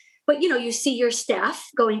now, but you see your staff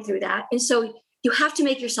going through that, and so you have to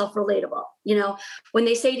make yourself relatable. When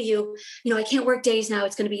they say to you, I can't work days now,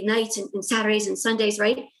 it's going to be nights and Saturdays and Sundays,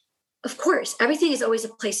 right? Of course, everything is always a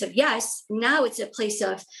place of yes. Now it's a place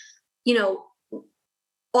of, you know,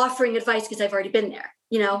 offering advice because I've already been there.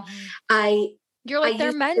 Mm-hmm. I You're like their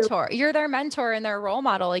used to, mentor. You're their mentor and their role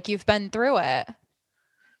model. Like, you've been through it.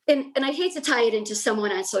 and I hate to tie it into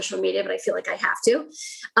someone on social media, but I feel like I have to.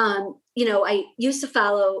 I used to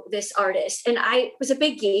follow this artist, and I was a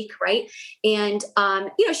big geek, right? And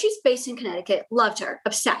she's based in Connecticut. Loved her,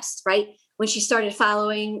 obsessed, right? When she started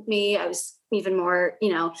following me, I was even more,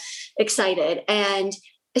 excited. And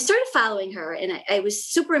I started following her, and I was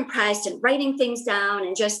super impressed and writing things down,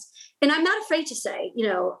 and I'm not afraid to say,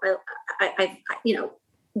 I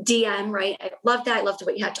DM, right? I loved that. I loved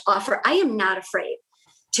what you had to offer. I am not afraid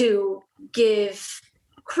to give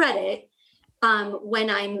credit when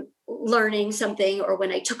I'm learning something or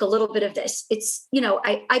when I took a little bit of this. It's, you know,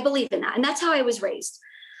 I believe in that. And that's how I was raised.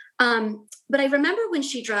 But I remember when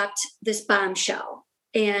she dropped this bombshell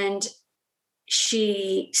and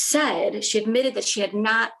she admitted that she had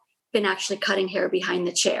not been actually cutting hair behind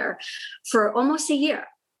the chair for almost a year.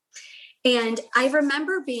 And I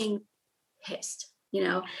remember being pissed. You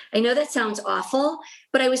know, I know that sounds awful,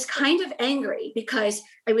 but I was kind of angry because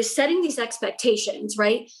I was setting these expectations,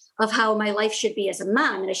 right, of how my life should be as a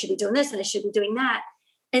mom, and I should be doing this and I should be doing that.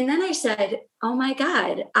 And then I said, oh my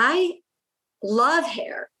God, I love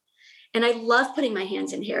hair and I love putting my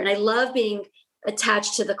hands in hair and I love being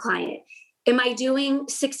attached to the client. Am I doing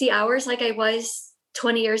 60 hours like I was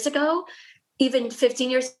 20 years ago, even 15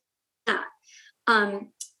 years? Not.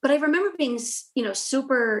 But I remember being, you know,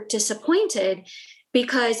 super disappointed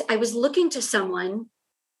because I was looking to someone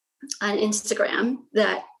on Instagram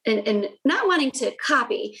that, and not wanting to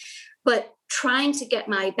copy, but trying to get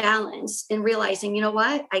my balance and realizing, you know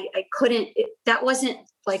what, I couldn't, that wasn't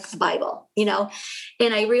like the Bible, you know?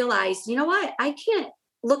 And I realized, you know what, I can't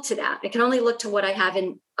look to that. I can only look to what I have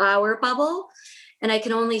in our bubble. And I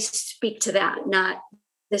can only speak to that, not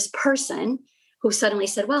this person who suddenly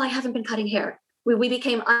said, well, I haven't been cutting hair. We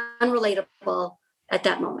became unrelatable at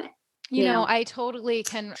that moment. You know, I can totally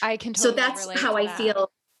so that's relate how to I that.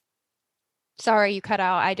 feel. Sorry, you cut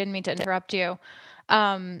out. I didn't mean to interrupt you.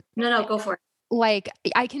 No, go for it. Like,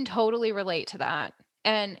 I can totally relate to that.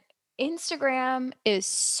 And Instagram is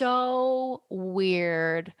so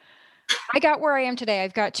weird. I got where I am today.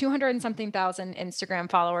 I've got 200 and something thousand Instagram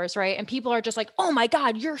followers, right? And people are just like, "Oh my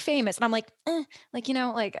God, you're famous." And I'm like, like, you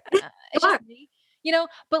know, like, it's just me, you know?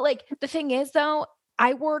 But like, the thing is though,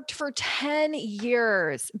 I worked for 10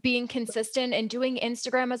 years being consistent and doing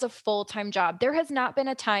Instagram as a full-time job. There has not been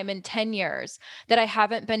a time in 10 years that I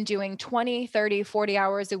haven't been doing 20, 30, 40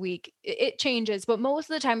 hours a week. It changes, but most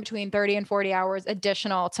of the time between 30 and 40 hours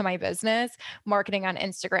additional to my business, marketing on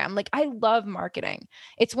Instagram. Like, I love marketing.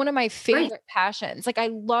 It's one of my favorite passions. Like, I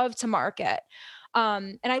love to market.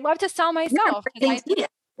 And I love to sell myself.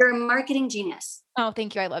 You're a marketing genius. Oh,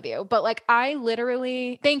 thank you. I love you. But like, I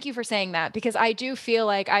literally thank you for saying that, because I do feel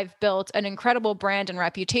like I've built an incredible brand and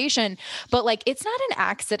reputation, but like, it's not an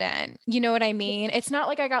accident. You know what I mean? It's not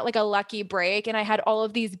like I got like a lucky break and I had all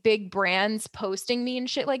of these big brands posting me and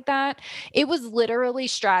shit like that. It was literally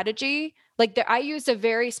strategy. Like, I used a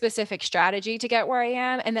very specific strategy to get where I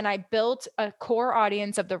am. And then I built a core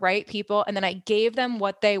audience of the right people. And then I gave them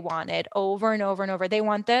what they wanted over and over and over. They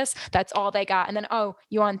want this. That's all they got. And then, oh,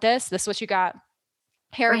 you want this? This is what you got.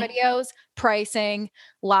 Hair videos, pricing,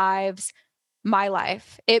 lives, my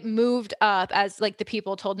life. It moved up as like the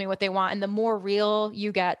people told me what they want. And the more real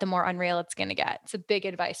you get, the more unreal it's going to get. It's a big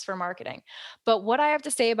advice for marketing. But what I have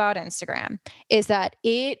to say about Instagram is that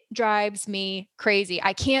it drives me crazy.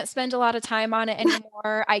 I can't spend a lot of time on it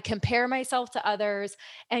anymore. I compare myself to others.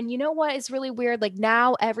 And you know what is really weird? Like,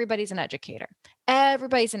 now everybody's an educator.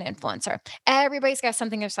 Everybody's an influencer. Everybody's got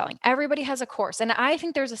something they're selling. Everybody has a course. And I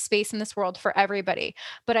think there's a space in this world for everybody.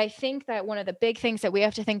 But I think that one of the big things that we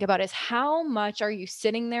have to think about is how much are you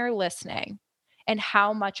sitting there listening and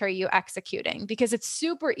how much are you executing? Because it's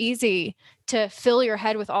super easy to fill your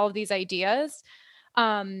head with all of these ideas.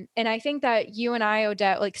 And I think that you and I,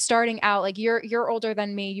 Odette, like starting out, like you're older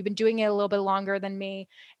than me. You've been doing it a little bit longer than me.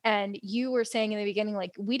 And you were saying in the beginning,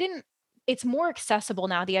 like, it's more accessible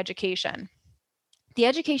now, the education. The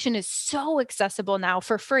education is so accessible now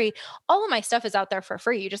for free. All of my stuff is out there for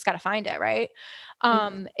free. You just got to find it, right?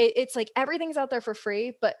 It's like everything's out there for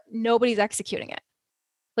free, but nobody's executing it.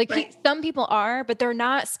 Like, some people are, but they're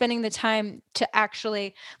not spending the time to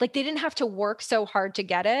actually, like, they didn't have to work so hard to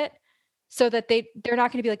get it, so that they're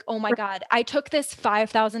not going to be like, oh my God, I took this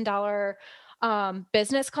 $5,000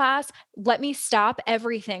 business class. Let me stop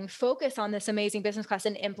everything, focus on this amazing business class,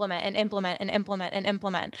 and implement and implement and implement and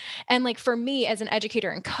implement. And like, for me as an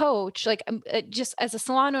educator and coach, like, just as a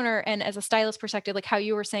salon owner and as a stylist perspective, like how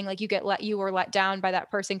you were saying, like, you were let down by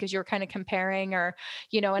that person because you were kind of comparing, or,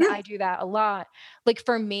 you know, and I do that a lot. Like,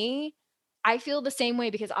 for me, I feel the same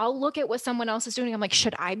way, because I'll look at what someone else is doing. I'm like,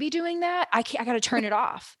 should I be doing that? I got to turn it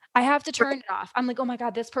off. I have to turn it off. I'm like, oh my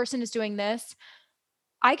God, this person is doing this.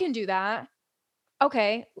 I can do that.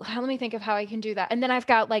 Okay, let me think of how I can do that. And then I've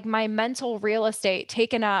got like my mental real estate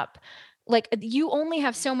taken up. Like, you only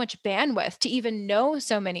have so much bandwidth to even know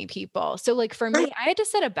so many people. So like, for me, I had to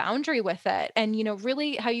set a boundary with it. And, you know,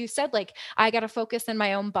 really how you said, like, I got to focus in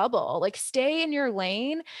my own bubble, like stay in your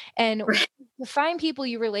lane and find people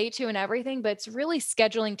you relate to and everything. But it's really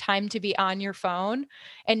scheduling time to be on your phone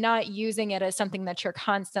and not using it as something that you're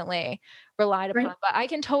constantly relied upon. But I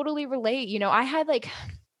can totally relate. You know,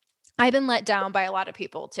 I've been let down by a lot of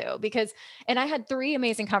people too, because, and I had 3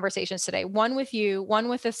 amazing conversations today. One with you, one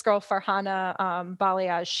with this girl, Farhana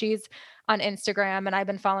Baliaz. She's on Instagram and I've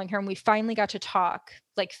been following her, and we finally got to talk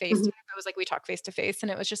like face to Mhm. face. It was like we talked face to face,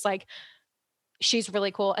 and it was just like, she's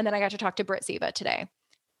really cool. And then I got to talk to Britt Ziva today.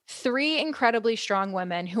 3 incredibly strong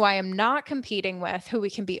women who I am not competing with, who we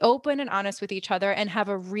can be open and honest with each other and have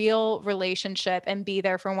a real relationship and be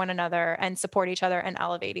there for one another and support each other and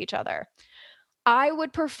elevate each other. I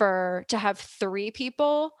would prefer to have 3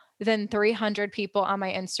 people than 300 people on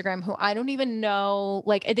my Instagram who I don't even know,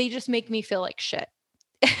 like, they just make me feel like shit.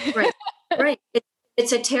 Right. Right.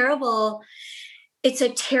 It's a terrible, it's a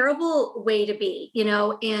terrible way to be,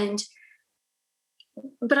 and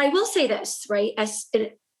but I will say this, right? As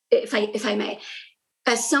if I may,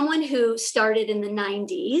 as someone who started in the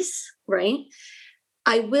 90s, right?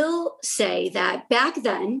 I will say that back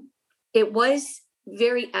then it was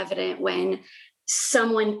very evident when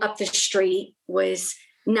someone up the street was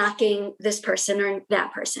knocking this person or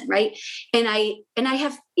that person, right? And I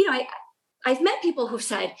have, I've met people who've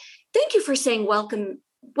said, "Thank you for saying welcome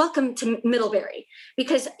to Middlebury,"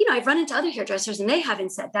 because I've run into other hairdressers and they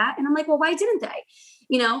haven't said that, and I'm like, well, why didn't they?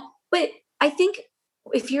 But I think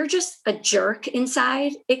if you're just a jerk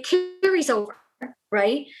inside, it carries over,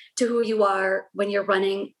 right, to who you are when you're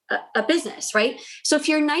running a business, right? So if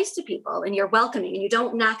you're nice to people and you're welcoming and you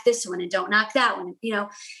don't knock this one and don't knock that one,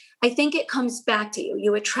 I think it comes back to you.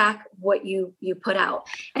 You attract what you put out,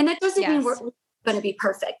 and that doesn't mean we're Yes. going to be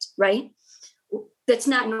perfect, right? That's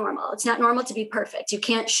not normal. It's not normal to be perfect. You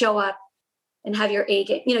can't show up and have your A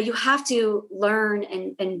game. You have to learn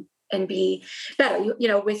and be better.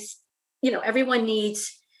 Everyone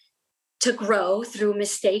needs to grow through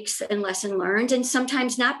mistakes and lesson learned, and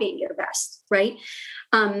sometimes not being your best, right?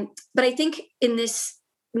 But I think in this,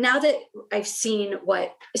 now that I've seen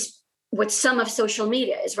what some of social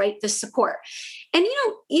media is, right, the support, and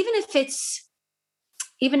even if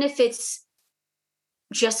it's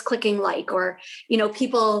just clicking like, or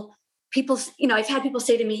people, I've had people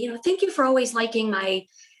say to me, "Thank you for always liking my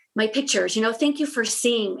pictures, thank you for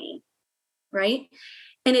seeing me," right?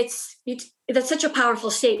 And that's such a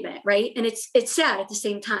powerful statement, right? And it's sad at the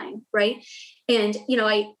same time, right? And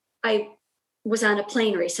I was on a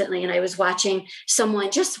plane recently and I was watching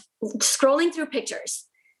someone just scrolling through pictures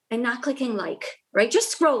and not clicking like, right,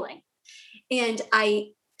 just scrolling. And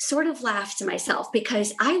I sort of laughed to myself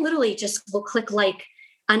because I literally just will click like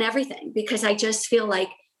on everything, because I just feel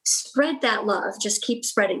like, spread that love, just keep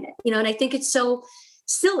spreading it, and I think it's so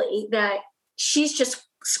silly that she's just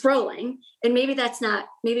scrolling, and maybe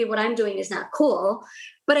what I'm doing is not cool,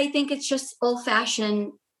 but I think it's just old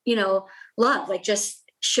fashioned, love, like just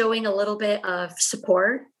showing a little bit of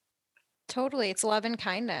support. Totally. It's love and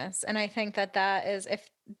kindness. And I think that if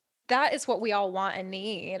that is what we all want and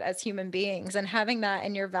need as human beings, and having that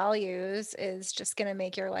in your values is just going to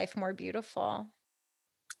make your life more beautiful.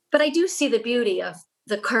 But I do see the beauty of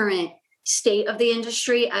the current state of the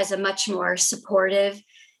industry as a much more supportive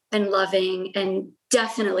and loving, and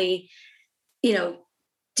definitely, you know,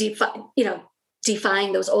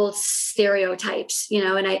 defying those old stereotypes,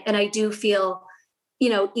 and I do feel,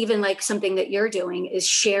 even like something that you're doing is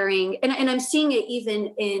sharing, and I'm seeing it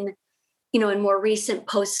even in more recent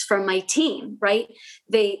posts from my team, right?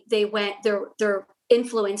 They're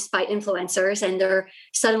influenced by influencers, and they're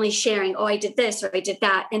suddenly sharing, "Oh, I did this or I did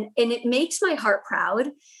that," and it makes my heart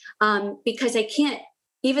proud, because I can't,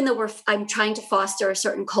 even though I'm trying to foster a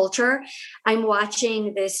certain culture, I'm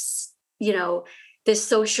watching this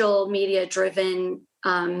social media driven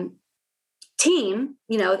team,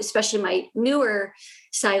 especially my newer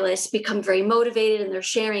stylists, become very motivated, and they're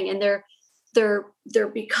sharing, and they're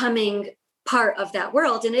becoming part of that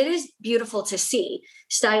world. And it is beautiful to see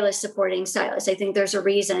stylists supporting stylists. I think there's a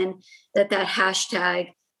reason that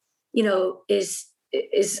hashtag, is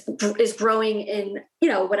growing in,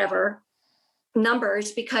 whatever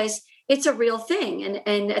numbers, because it's a real thing.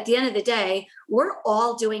 And at the end of the day, we're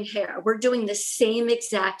all doing hair. We're doing the same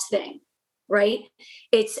exact thing, right?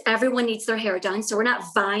 It's everyone needs their hair done. So we're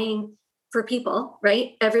not vying for people,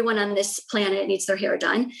 right? Everyone on this planet needs their hair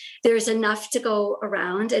done. There's enough to go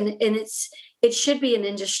around, and it should be an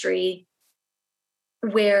industry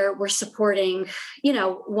where we're supporting,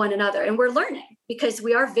 one another, and we're learning, because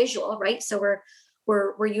we are visual, right? So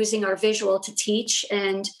we're using our visual to teach,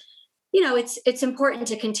 and it's important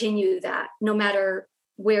to continue that, no matter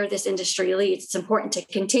where this industry leads. It's important to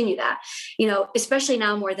continue that, especially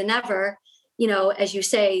now more than ever. As you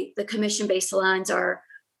say, the commission-based salons are,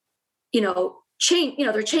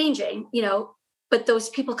 they're changing, but those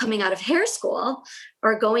people coming out of hair school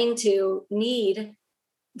are going to need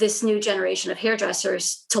this new generation of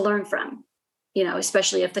hairdressers to learn from,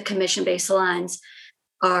 especially if the commission-based salons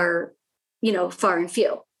are, far and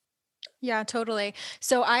few. Yeah, totally.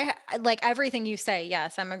 So I like everything you say.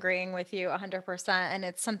 Yes, I'm agreeing with you 100%. And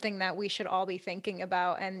it's something that we should all be thinking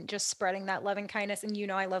about and just spreading that love and kindness.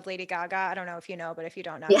 And I love Lady Gaga. I don't know if you know, but if you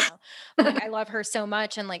don't know, Yeah. like I love her so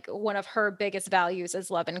much. And like one of her biggest values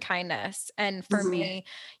is love and kindness. And for me,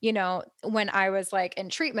 when I was like in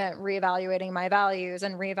treatment, reevaluating my values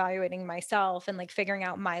and reevaluating myself and like figuring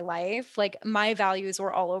out my life, like my values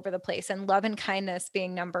were all over the place and love and kindness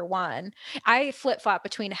being number one. I flip flop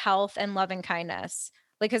between health and love and kindness.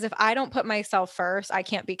 Like, because if I don't put myself first, I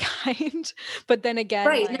can't be kind. But then again,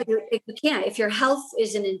 Right. like, No, you can't. If your health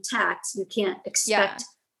isn't intact, you can't yeah, expect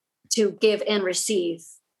to give and receive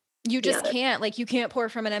you the just other. can't, like, you can't pour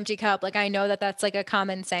from an empty cup. Like, I know that that's like a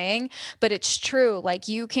common saying, but it's true. Like,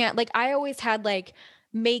 you can't, like, I always had like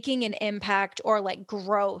making an impact or like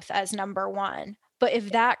growth as number one. But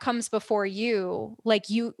if that comes before you, like,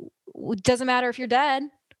 it doesn't matter if you're dead.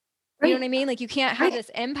 You know Right. what I mean? Like you can't have Right. this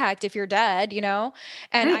impact if you're dead, And Right.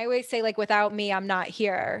 I always say like without me, I'm not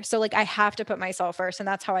here. So like I have to put myself first and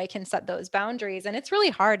that's how I can set those boundaries. And it's really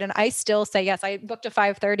hard. And I still say yes. I booked a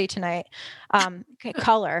 5:30 tonight.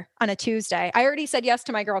 Color on a Tuesday. I already said yes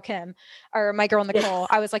to my girl Kim or my girl Yeah. Nicole.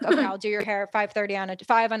 I was like, okay, I'll do your hair at 5:30 on a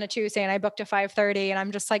 5 on a Tuesday. And I booked a 5:30 and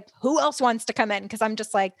I'm just like, who else wants to come in? Cause I'm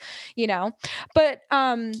just like, but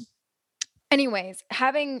anyways,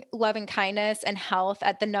 having love and kindness and health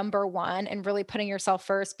at the number one and really putting yourself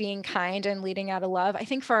first, being kind and leading out of love, I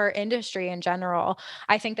think for our industry in general,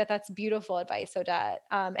 I think that that's beautiful advice, Odette.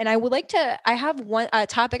 And I have one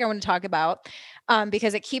topic I want to talk about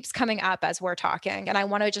because it keeps coming up as we're talking. And I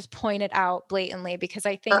want to just point it out blatantly because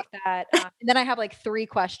I Uh, think that, and then I have like 3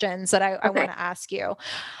 questions that I okay. want to ask you.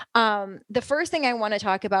 The first thing I want to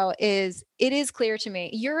talk about is it is clear to me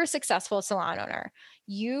you're a successful salon owner.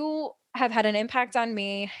 You have had an impact on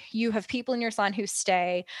me. You have people in your salon who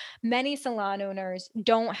stay. Many salon owners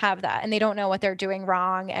don't have that and they don't know what they're doing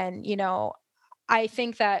wrong. And, I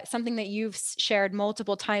think that something that you've shared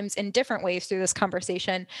multiple times in different ways through this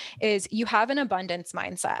conversation is you have an abundance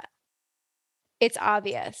mindset. It's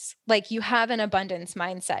obvious. Like you have an abundance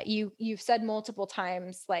mindset. You've said multiple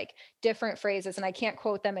times like different phrases and I can't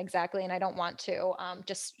quote them exactly and I don't want to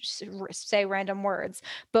say random words.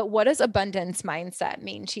 But what does abundance mindset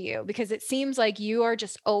mean to you? Because it seems like you are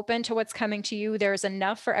just open to what's coming to you. There's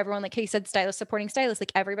enough for everyone. Like you said, stylist supporting stylist,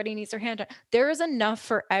 like everybody needs their hand on. There is enough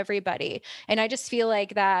for everybody. And I just feel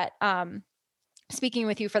like that speaking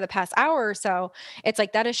with you for the past hour or so, it's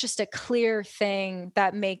like that is just a clear thing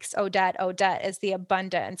that makes Odette is the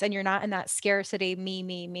abundance. And you're not in that scarcity,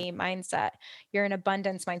 me mindset. You're in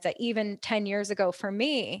abundance mindset. Even 10 years ago for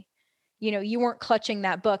me, you weren't clutching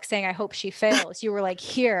that book saying, I hope she fails. You were like,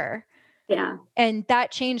 here. Yeah. And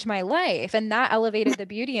that changed my life and that elevated the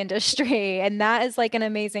beauty industry. And that is like an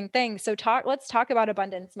amazing thing. So let's talk about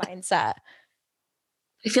abundance mindset.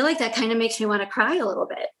 I feel like that kind of makes me want to cry a little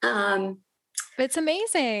bit. It's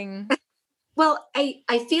amazing. Well,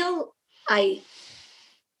 I feel I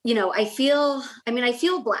I feel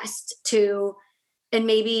blessed to, and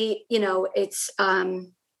maybe, maybe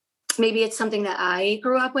it's something that I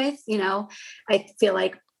grew up with, I feel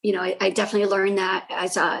like, I definitely learned that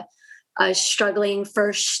as a struggling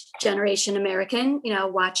first generation American,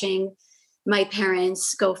 watching my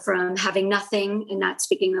parents go from having nothing and not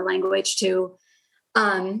speaking the language to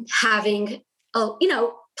having,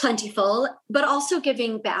 plentiful, but also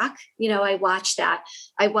giving back. I watched that.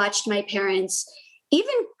 I watched my parents,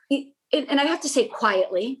 even, and I have to say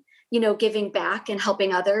quietly, giving back and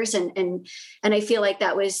helping others. And I feel like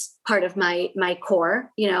that was part of my core,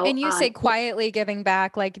 And you say quietly giving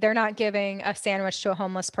back, like they're not giving a sandwich to a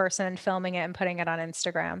homeless person and filming it and putting it on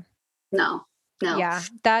Instagram. No. Yeah,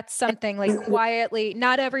 that's something like quietly,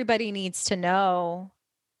 not everybody needs to know.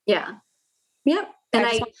 Yeah. Yep. I And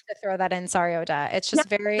just wanted to throw that in. Sorry, Odette. It's just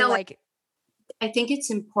very no, like, I think it's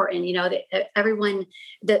important, that everyone,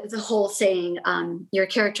 the whole saying, your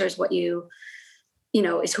character is what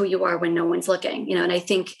is who you are when no one's looking, and I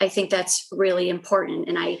think that's really important.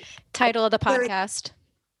 And title of the podcast.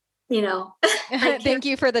 Thank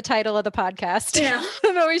you for the title of the podcast. Yeah.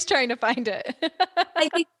 I'm always trying to find it.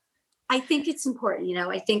 I think it's important.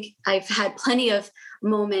 I think I've had plenty of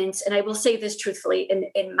moments, and I will say this truthfully,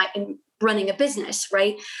 in running a business,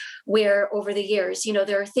 right, where over the years,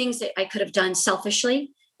 there are things that I could have done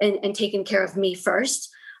selfishly and taken care of me first.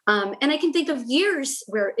 And I can think of years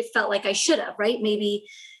where it felt like I should have, right? Maybe,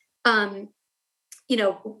 when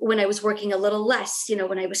I was working a little less,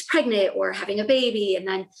 when I was pregnant or having a baby. And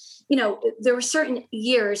then, there were certain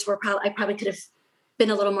years where I probably could have been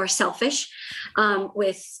a little more selfish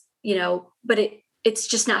with, but it's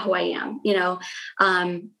just not who I am,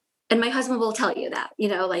 and my husband will tell you that,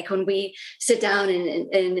 like when we sit down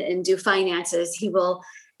and do finances, he will,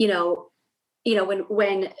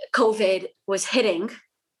 when COVID was hitting,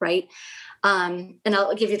 right. And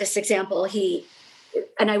I'll give you this example.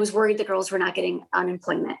 And I was worried the girls were not getting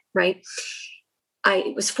unemployment, right.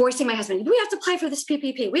 I was forcing my husband, we have to apply for this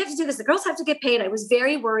PPP. We have to do this. The girls have to get paid. I was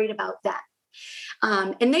very worried about that.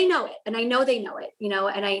 And they know it. And I know they know it,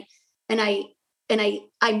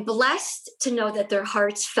 I'm blessed to know that their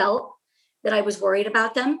hearts felt that I was worried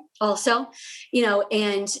about them also,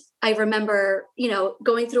 and I remember,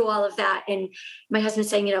 going through all of that and my husband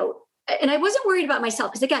saying, and I wasn't worried about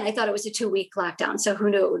myself because again, I thought it was a 2-week lockdown. So who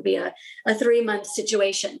knew it would be a 3-month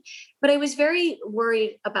situation, but I was very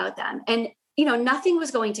worried about them and, nothing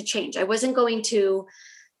was going to change. I wasn't going to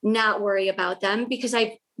not worry about them because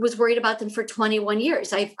I was worried about them for 21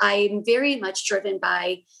 years. I'm very much driven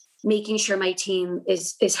by making sure my team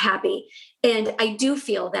is happy. And I do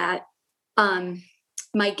feel that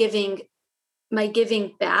my giving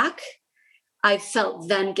back, I felt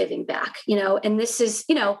them giving back, and this is,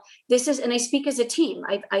 and I speak as a team.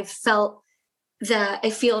 I feel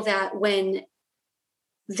that when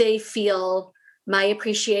they feel my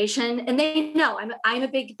appreciation and they know I'm a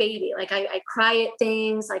big baby. Like I cry at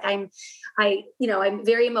things, like I'm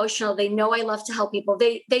very emotional. They know I love to help people.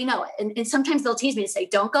 They know it. And sometimes they'll tease me and say,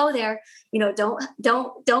 don't go there,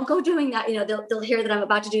 don't go doing that. They'll hear that I'm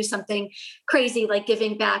about to do something crazy, like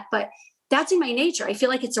giving back, but that's in my nature. I feel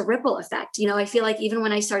like it's a ripple effect. I feel like even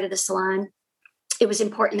when I started the salon, it was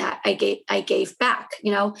important that I gave back,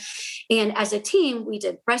 and as a team, we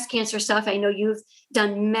did breast cancer stuff. I know you've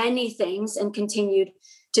done many things and continued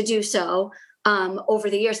to do so over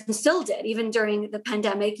the years and still did, even during the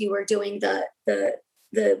pandemic. You were doing the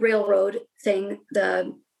railroad thing,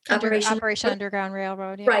 the Operation Underground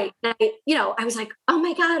Railroad. Yeah. Right. And I was like, oh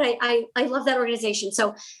my God, I love that organization.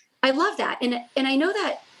 So I love that. And I know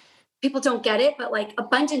that people don't get it, but like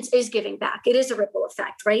abundance is giving back. It is a ripple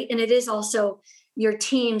effect, right? And it is also your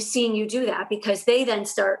team seeing you do that because they then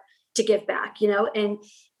start to give back, and,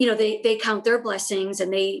 they count their blessings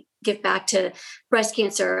and they give back to breast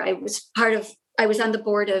cancer. I was on the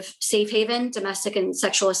board of Safe Haven, domestic and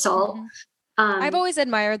sexual assault. Mm-hmm. I've always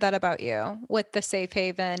admired that about you with the Safe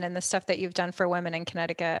Haven and the stuff that you've done for women in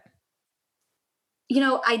Connecticut.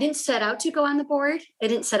 I didn't set out to go on the board. I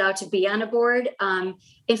didn't set out to be on a board.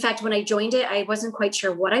 In fact, when I joined it, I wasn't quite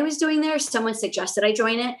sure what I was doing there. Someone suggested I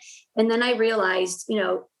join it. And then I realized,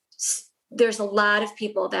 there's a lot of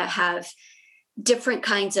people that have different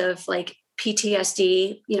kinds of like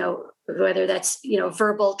PTSD, whether that's,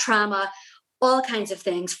 verbal trauma, all kinds of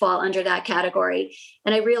things fall under that category.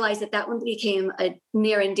 And I realized that one became a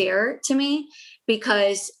near and dear to me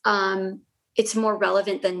because, it's more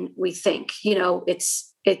relevant than we think.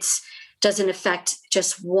 It's doesn't affect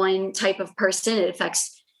just one type of person. It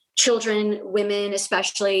affects children, women,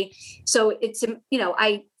 especially. So it's,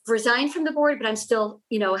 I resigned from the board, but I'm still,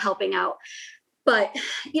 helping out. But,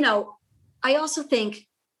 I also think,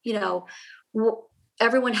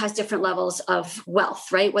 everyone has different levels of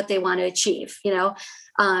wealth, right? What they want to achieve,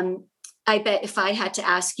 I bet if I had to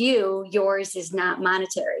ask you, yours is not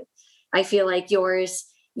monetary. I feel like yours,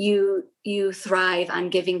 you thrive on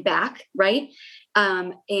giving back, right?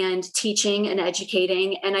 And teaching and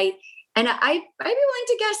educating. And I'd be willing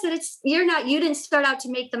to guess that you didn't start out to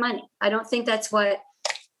make the money. I don't think that's what.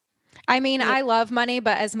 I mean, I love money,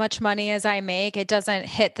 but as much money as I make, it doesn't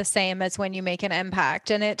hit the same as when you make an impact.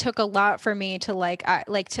 And it took a lot for me to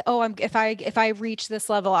if I reach this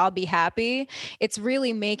level, I'll be happy. It's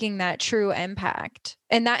really making that true impact.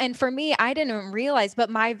 And for me, I didn't realize, but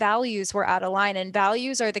my values were out of line, and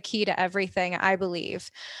values are the key to everything, I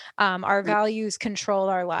believe. Our values control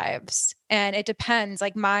our lives, and it depends.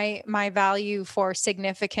 Like my value for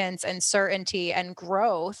significance and certainty and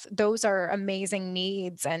growth, those are amazing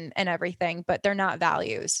needs and everything, but they're not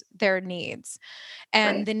values, they're needs.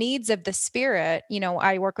 And the needs of the spirit,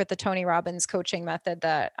 I work with the Tony Robbins coaching method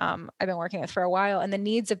that I've been working with for a while. And the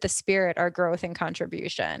needs of the spirit are growth and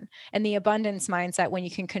contribution. And the abundance mindset, when you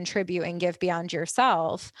can contribute and give beyond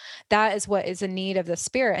yourself, that is what is a need of the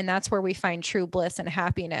spirit. And that's where we find true bliss and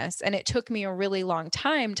happiness. And it took me a really long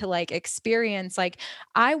time to experience,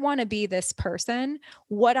 I want to be this person.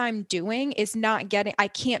 What I'm doing is I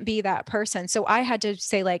can't be that person. So I had to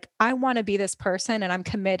say, I want to be this person, and I'm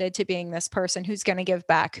committed to being this person who's going to give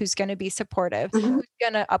back, who's going to be supportive, who's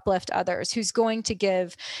going to uplift others, who's going to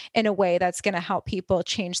give in a way that's going to help people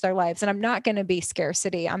change their lives. And I'm not going to be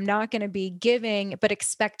scarcity. I'm not going to be giving, but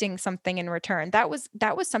expecting something in return. That was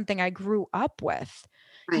something I grew up with.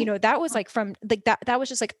 you know, that was like from like that was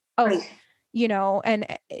just like, oh, Right. you know, and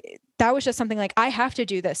that was just something like, I have to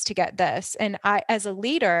do this to get this. And I, as a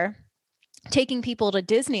leader, taking people to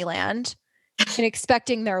Disneyland and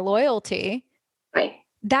expecting their loyalty, Right.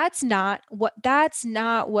 that's not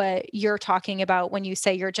what you're talking about when you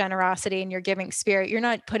say your generosity and your giving spirit. You're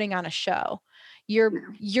not putting on a show.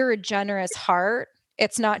 You're a generous heart.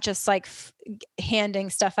 It's not just like handing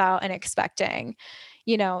stuff out and expecting,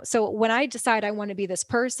 you know. So when I decide I want to be this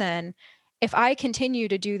person, if I continue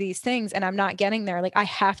to do these things and I'm not getting there, like I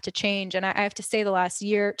have to change. And I have to say the last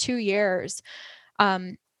year, 2 years,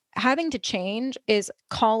 having to change is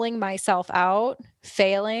calling myself out,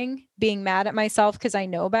 failing, being mad at myself because I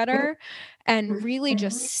know better, and really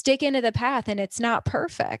just sticking to the path. And it's not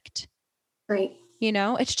perfect. Right. You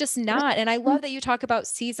know, it's just not. And I love that you talk about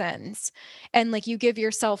seasons and like you give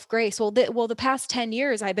yourself grace. Well, the past 10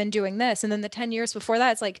 years I've been doing this. And then the 10 years before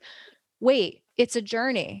that, it's like, wait, it's a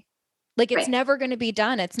journey. Like it's never going to be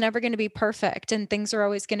done. It's never going to be perfect. And things are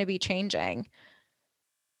always going to be changing.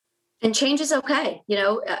 And change is okay. You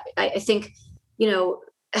know, I think, you know,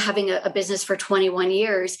 having a business for 21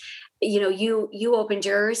 years, you know, you opened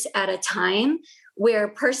yours at a time where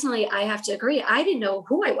personally, I have to agree, I didn't know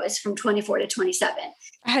who I was from 24 to 27.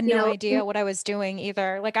 I had no idea what I was doing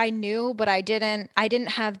either. Like I knew, but I didn't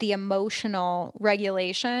have the emotional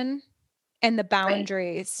regulation and the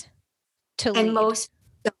boundaries to lead.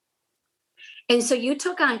 And so you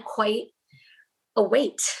took on quite a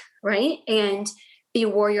weight, right? And you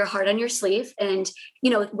wore your heart on your sleeve. And,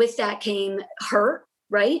 you know, with that came hurt,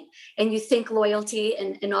 right? And you think loyalty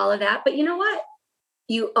and all of that. But you know what?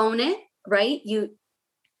 You own it, right?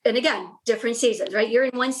 And again, different seasons, right? You're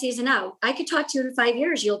in one season now. I could talk to you in 5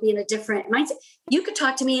 years. You'll be in a different mindset. You could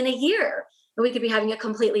talk to me in a year and we could be having a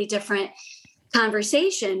completely different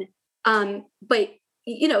conversation. But,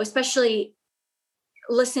 you know, especially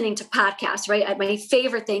listening to podcasts, right? My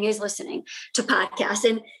favorite thing is listening to podcasts.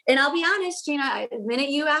 And I'll be honest, Gina, the minute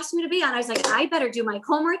you asked me to be on, I was like, I better do my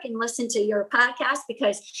homework and listen to your podcast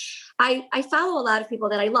because I follow a lot of people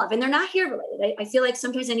that I love and they're not hair related. I feel like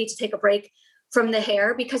sometimes I need to take a break from the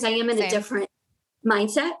hair because I am in a different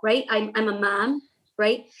mindset, right? I'm a mom,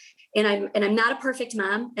 right? And I'm not a perfect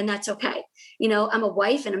mom, and that's okay. You know, I'm a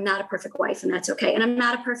wife and I'm not a perfect wife, and that's okay. And I'm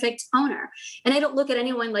not a perfect owner. And I don't look at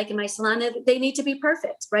anyone like in my salon that they need to be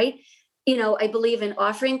perfect, right? You know, I believe in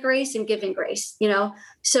offering grace and giving grace, you know.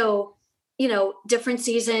 So, you know, different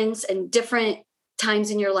seasons and different times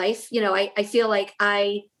in your life, you know, I feel like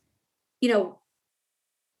you know,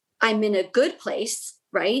 I'm in a good place,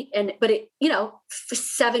 right? But it, you know,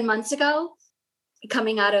 7 months ago,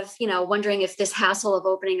 coming out of, you know, wondering if this hassle of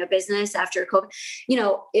opening a business after COVID, you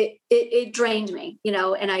know, it drained me, you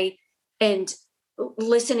know, and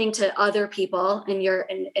listening to other people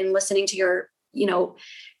and listening to your, you know,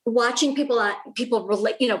 watching people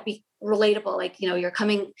relate, you know, be relatable. Like, you know, you're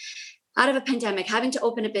coming out of a pandemic, having to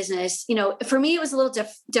open a business, you know, for me, it was a little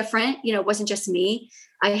different. You know, it wasn't just me.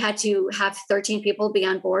 I had to have 13 people be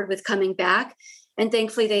on board with coming back. And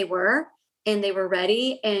thankfully they were, and they were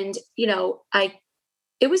ready. And, you know,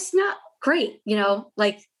 it was not great, you know,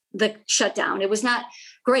 like the shutdown. It was not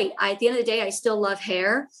great. At the end of the day, I still love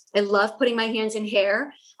hair. I love putting my hands in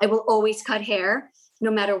hair. I will always cut hair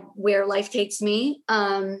no matter where life takes me.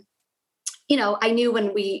 You know, I knew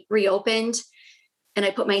when we reopened and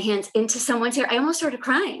I put my hands into someone's hair, I almost started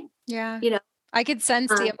crying. Yeah. You know, I could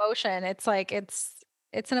sense the emotion. It's like, it's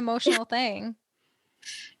an emotional thing.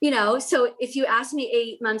 You know, so if you asked me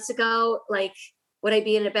 8 months ago, like, would I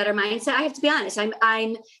be in a better mindset? I have to be honest.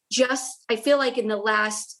 I feel like in the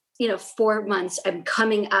last, you know, 4 months, I'm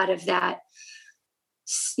coming out of that,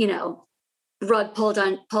 you know, rug pulled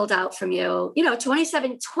out from you. You know,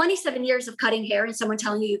 27 years of cutting hair and someone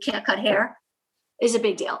telling you can't cut hair is a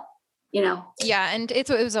big deal, you know? Yeah. And it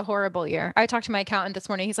was a horrible year. I talked to my accountant this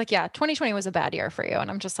morning. He's like, yeah, 2020 was a bad year for you.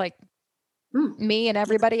 And I'm just like, me and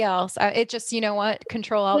everybody else. It just, you know what,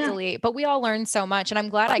 Control Alt Delete. But we all learned so much. And I'm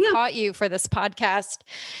glad I caught you for this podcast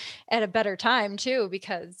at a better time too,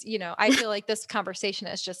 because, you know, I feel like this conversation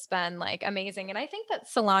has just been like amazing. And I think that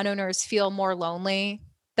salon owners feel more lonely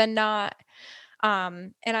than not.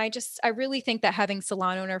 And I really think that having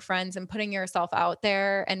salon owner friends and putting yourself out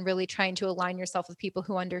there and really trying to align yourself with people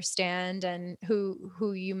who understand and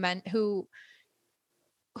who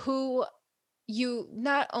you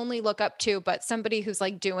not only look up to, but somebody who's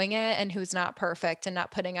like doing it and who's not perfect and not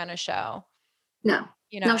putting on a show. No,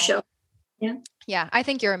 you know, no show. Yeah. Yeah. I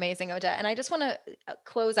think you're amazing, Odette. And I just want to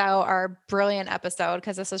close out our brilliant episode,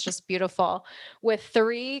 because this is just beautiful, with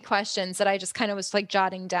 3 questions that I just kind of was like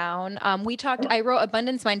jotting down. I wrote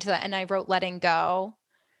abundance mindset and I wrote letting go.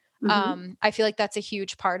 I feel like that's a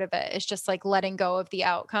huge part of it. It's just like letting go of the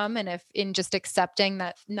outcome. And if in just accepting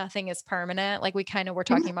that nothing is permanent, like we kind of were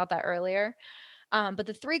talking about that earlier. But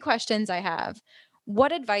the three questions I have,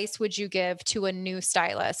 what advice would you give to a new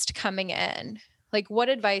stylist coming in? Like, what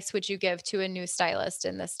advice would you give to a new stylist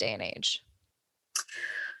in this day and age?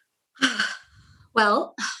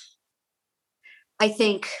 Well, I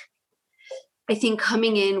think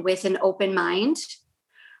coming in with an open mind,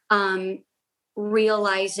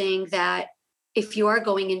 realizing that if you are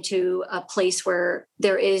going into a place where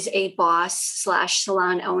there is a boss /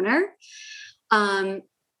 salon owner, I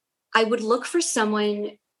would look for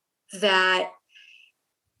someone that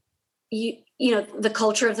you know, the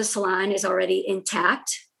culture of the salon is already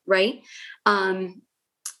intact, right?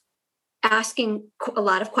 Asking a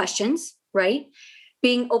lot of questions, right?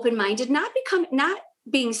 Being open-minded, not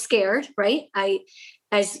being scared, right?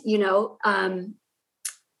 As you know,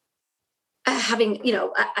 having, you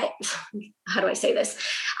know, how do I say this?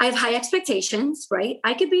 I have high expectations, right?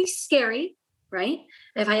 I could be scary, right?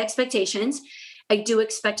 I have high expectations. I do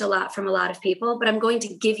expect a lot from a lot of people, but I'm going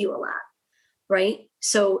to give you a lot, right?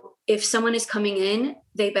 So if someone is coming in,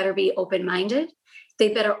 they better be open-minded. They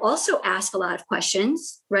better also ask a lot of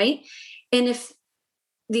questions, right? And if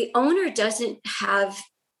the owner doesn't have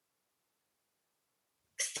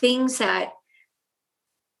things that,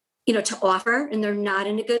 you know, to offer and they're not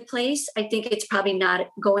in a good place, I think it's probably not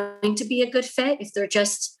going to be a good fit. If they're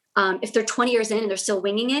just, if they're 20 years in and they're still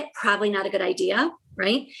winging it, probably not a good idea,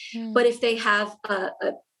 right? But if they have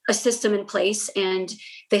a system in place and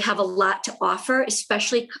they have a lot to offer,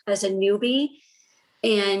 especially as a newbie,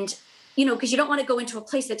 and, you know, because you don't want to go into a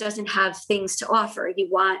place that doesn't have things to offer. You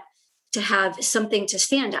want to have something to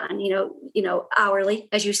stand on, you know, hourly,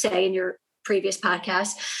 as you say in your previous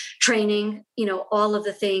podcast, training, you know, all of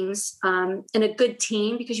the things, and a good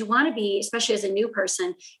team, because you want to be, especially as a new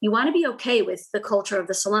person, you want to be okay with the culture of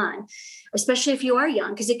the salon, especially if you are young,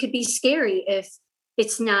 because it could be scary if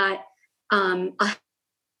it's not a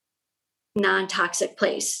non-toxic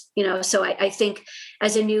place, you know. So I think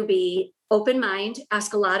as a newbie, open mind,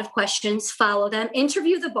 ask a lot of questions, follow them,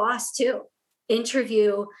 interview the boss too,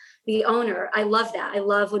 interview the owner. I love that. I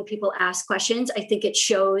love when people ask questions. I think it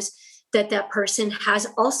shows that that person has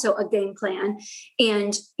also a game plan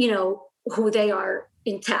and, you know, who they are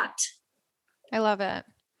intact. I love it.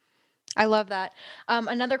 I love that.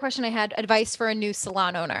 Another question I had, advice for a new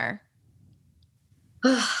salon owner.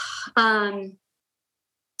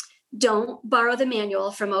 Don't borrow the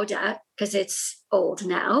manual from Odette because it's old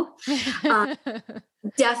now.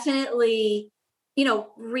 Definitely, you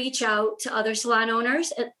know, reach out to other salon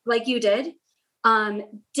owners like you did.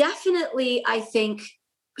 Definitely, I think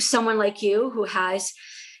someone like you who has,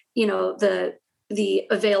 you know, the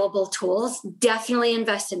available tools, definitely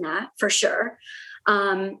invest in that for sure.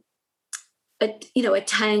 You know,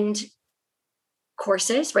 attend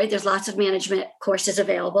courses, right? There's lots of management courses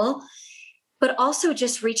available, but also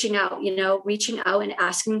just reaching out and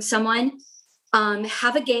asking someone,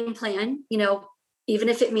 have a game plan, you know, even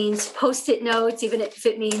if it means Post-it notes, even if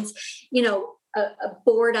it means, you know, a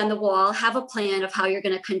board on the wall, have a plan of how you're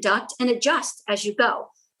going to conduct and adjust as you go.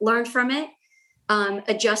 Learn from it,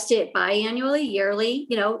 adjust it biannually, yearly.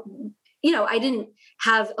 You know, I didn't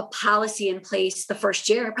have a policy in place the first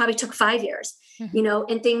year. It probably took 5 years, you know,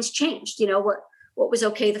 and things changed. You know, what was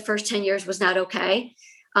okay the first 10 years was not okay.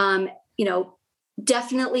 You know,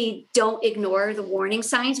 definitely don't ignore the warning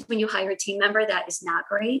signs when you hire a team member. That is not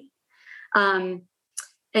great. And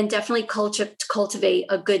definitely cultivate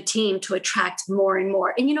a good team to attract more and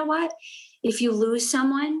more. And you know what? If you lose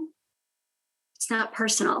someone, it's not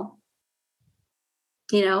personal.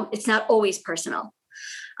 You know, it's not always personal.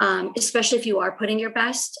 Especially if you are putting your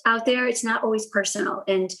best out there, it's not always personal.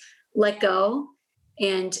 And let go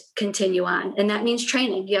and continue on. And that means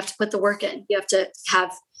training. You have to put the work in. You have to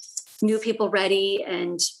have new people ready.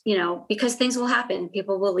 And, you know, because things will happen,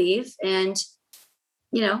 people will leave, and,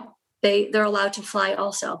 you know, they're allowed to fly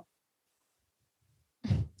also.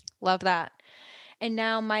 Love that. And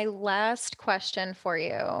now my last question for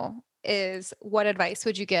you is, what advice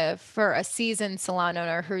would you give for a seasoned salon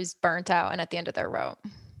owner who's burnt out and at the end of their rope?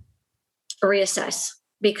 Reassess,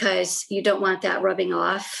 because you don't want that rubbing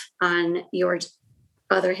off on your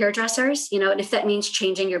other hairdressers, you know, and if that means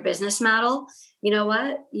changing your business model, you know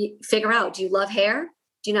what, you figure out, do you love hair?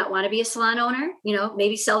 Do you not want to be a salon owner? You know,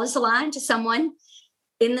 maybe sell the salon to someone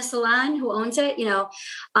in the salon who owns it, you know,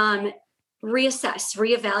 reassess,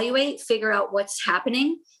 reevaluate, figure out what's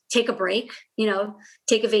happening, take a break, you know,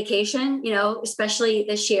 take a vacation, you know, especially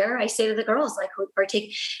this year, I say to the girls, like, or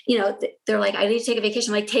take, you know, they're like, I need to take a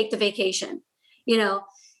vacation. I'm like, take the vacation, you know,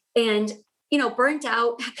 and burnt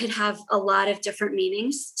out could have a lot of different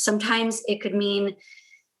meanings. Sometimes it could mean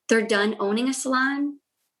they're done owning a salon,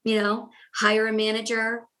 hire a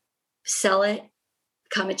manager, sell it,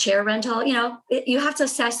 become a chair rental. You have to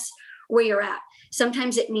assess where you're at.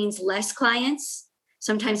 Sometimes it means less clients.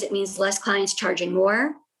 Sometimes it means less clients charging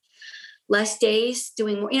more, less days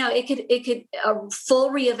doing more. A full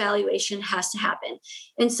reevaluation has to happen.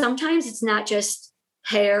 And sometimes it's not just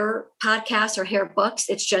hair podcasts or hair books.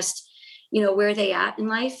 It's just, where they at in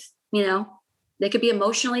life. They could be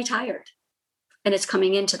emotionally tired and it's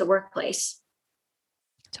coming into the workplace.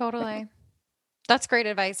 Totally. That's great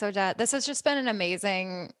advice, Odette. This has just been an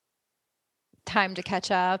amazing time to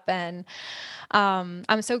catch up. And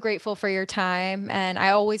I'm so grateful for your time. And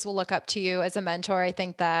I always will look up to you as a mentor. I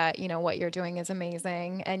think that, what you're doing is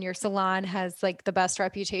amazing. And your salon has like the best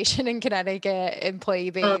reputation in Connecticut,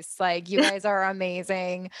 employee base. Like you guys are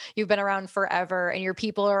amazing. You've been around forever and your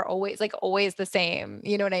people are always the same.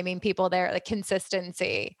 You know what I mean? People there, like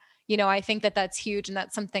consistency. I think that that's huge. And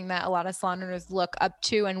that's something that a lot of salon owners look up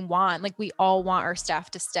to and want. Like we all want our staff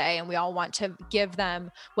to stay and we all want to give them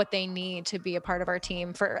what they need to be a part of our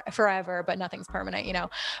team for forever, but nothing's permanent,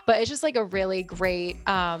 but it's just like a really great,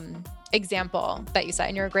 example that you set,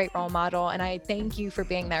 and you're a great role model. And I thank you for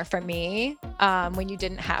being there for me, when you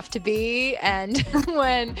didn't have to be. And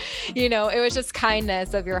when, it was just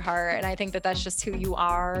kindness of your heart. And I think that that's just who you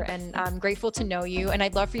are. And I'm grateful to know you. And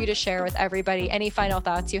I'd love for you to share with everybody any final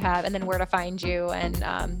thoughts you have and then where to find you and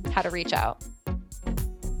how to reach out.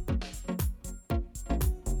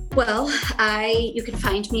 Well, you can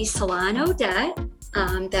find me Salon Odette.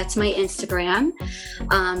 That's my Instagram.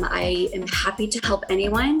 I am happy to help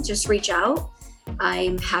anyone. Just reach out.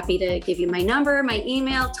 I'm happy to give you my number, my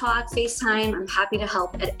email, talk, FaceTime. I'm happy to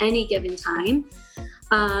help at any given time.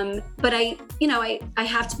 But I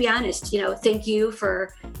have to be honest, thank you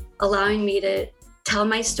for allowing me to tell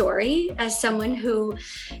my story as someone who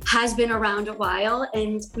has been around a while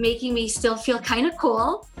and making me still feel kind of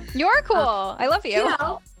cool. You're cool. I love you.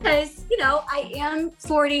 Because, I am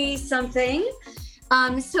 40 something.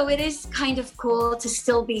 So it is kind of cool to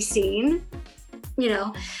still be seen,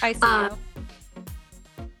 I see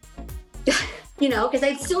because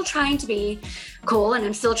I'm still trying to be cool and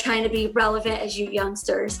I'm still trying to be relevant, as you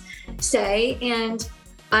youngsters say. And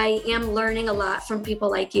I am learning a lot from people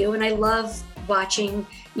like you. And I love watching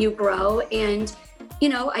you grow. And,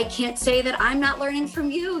 I can't say that I'm not learning from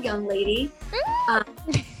you, young lady.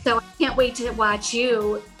 So I can't wait to watch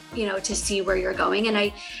you, to see where you're going. And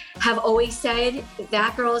I have always said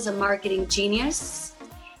that girl is a marketing genius.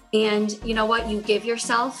 And you know what? You give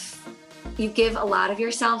a lot of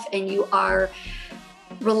yourself and you are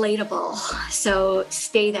relatable. So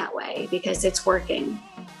stay that way because it's working.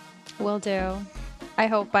 Will do. I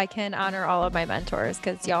hope I can honor all of my mentors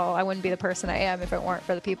because I wouldn't be the person I am if it weren't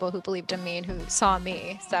for the people who believed in me and who saw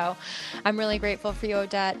me. So I'm really grateful for you,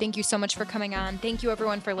 Odette. Thank you so much for coming on. Thank you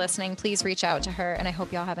everyone for listening. Please reach out to her and I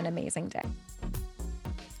hope y'all have an amazing day.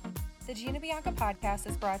 The Gina Bianca podcast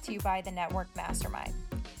is brought to you by the Network Mastermind.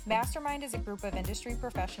 Mastermind is a group of industry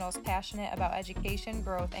professionals passionate about education,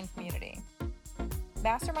 growth, and community.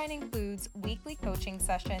 Mastermind includes weekly coaching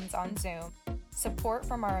sessions on Zoom, support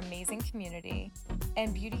from our amazing community,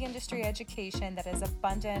 and beauty industry education that is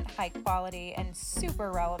abundant, high quality, and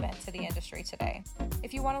super relevant to the industry today.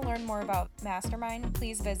 If you want to learn more about Mastermind,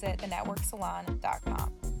 please visit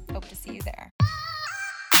thenetworksalon.com. Hope to see you there.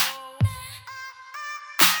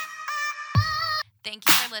 Thank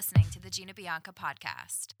you for listening to the Gina Bianca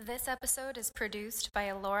podcast. This episode is produced by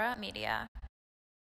Alora Media.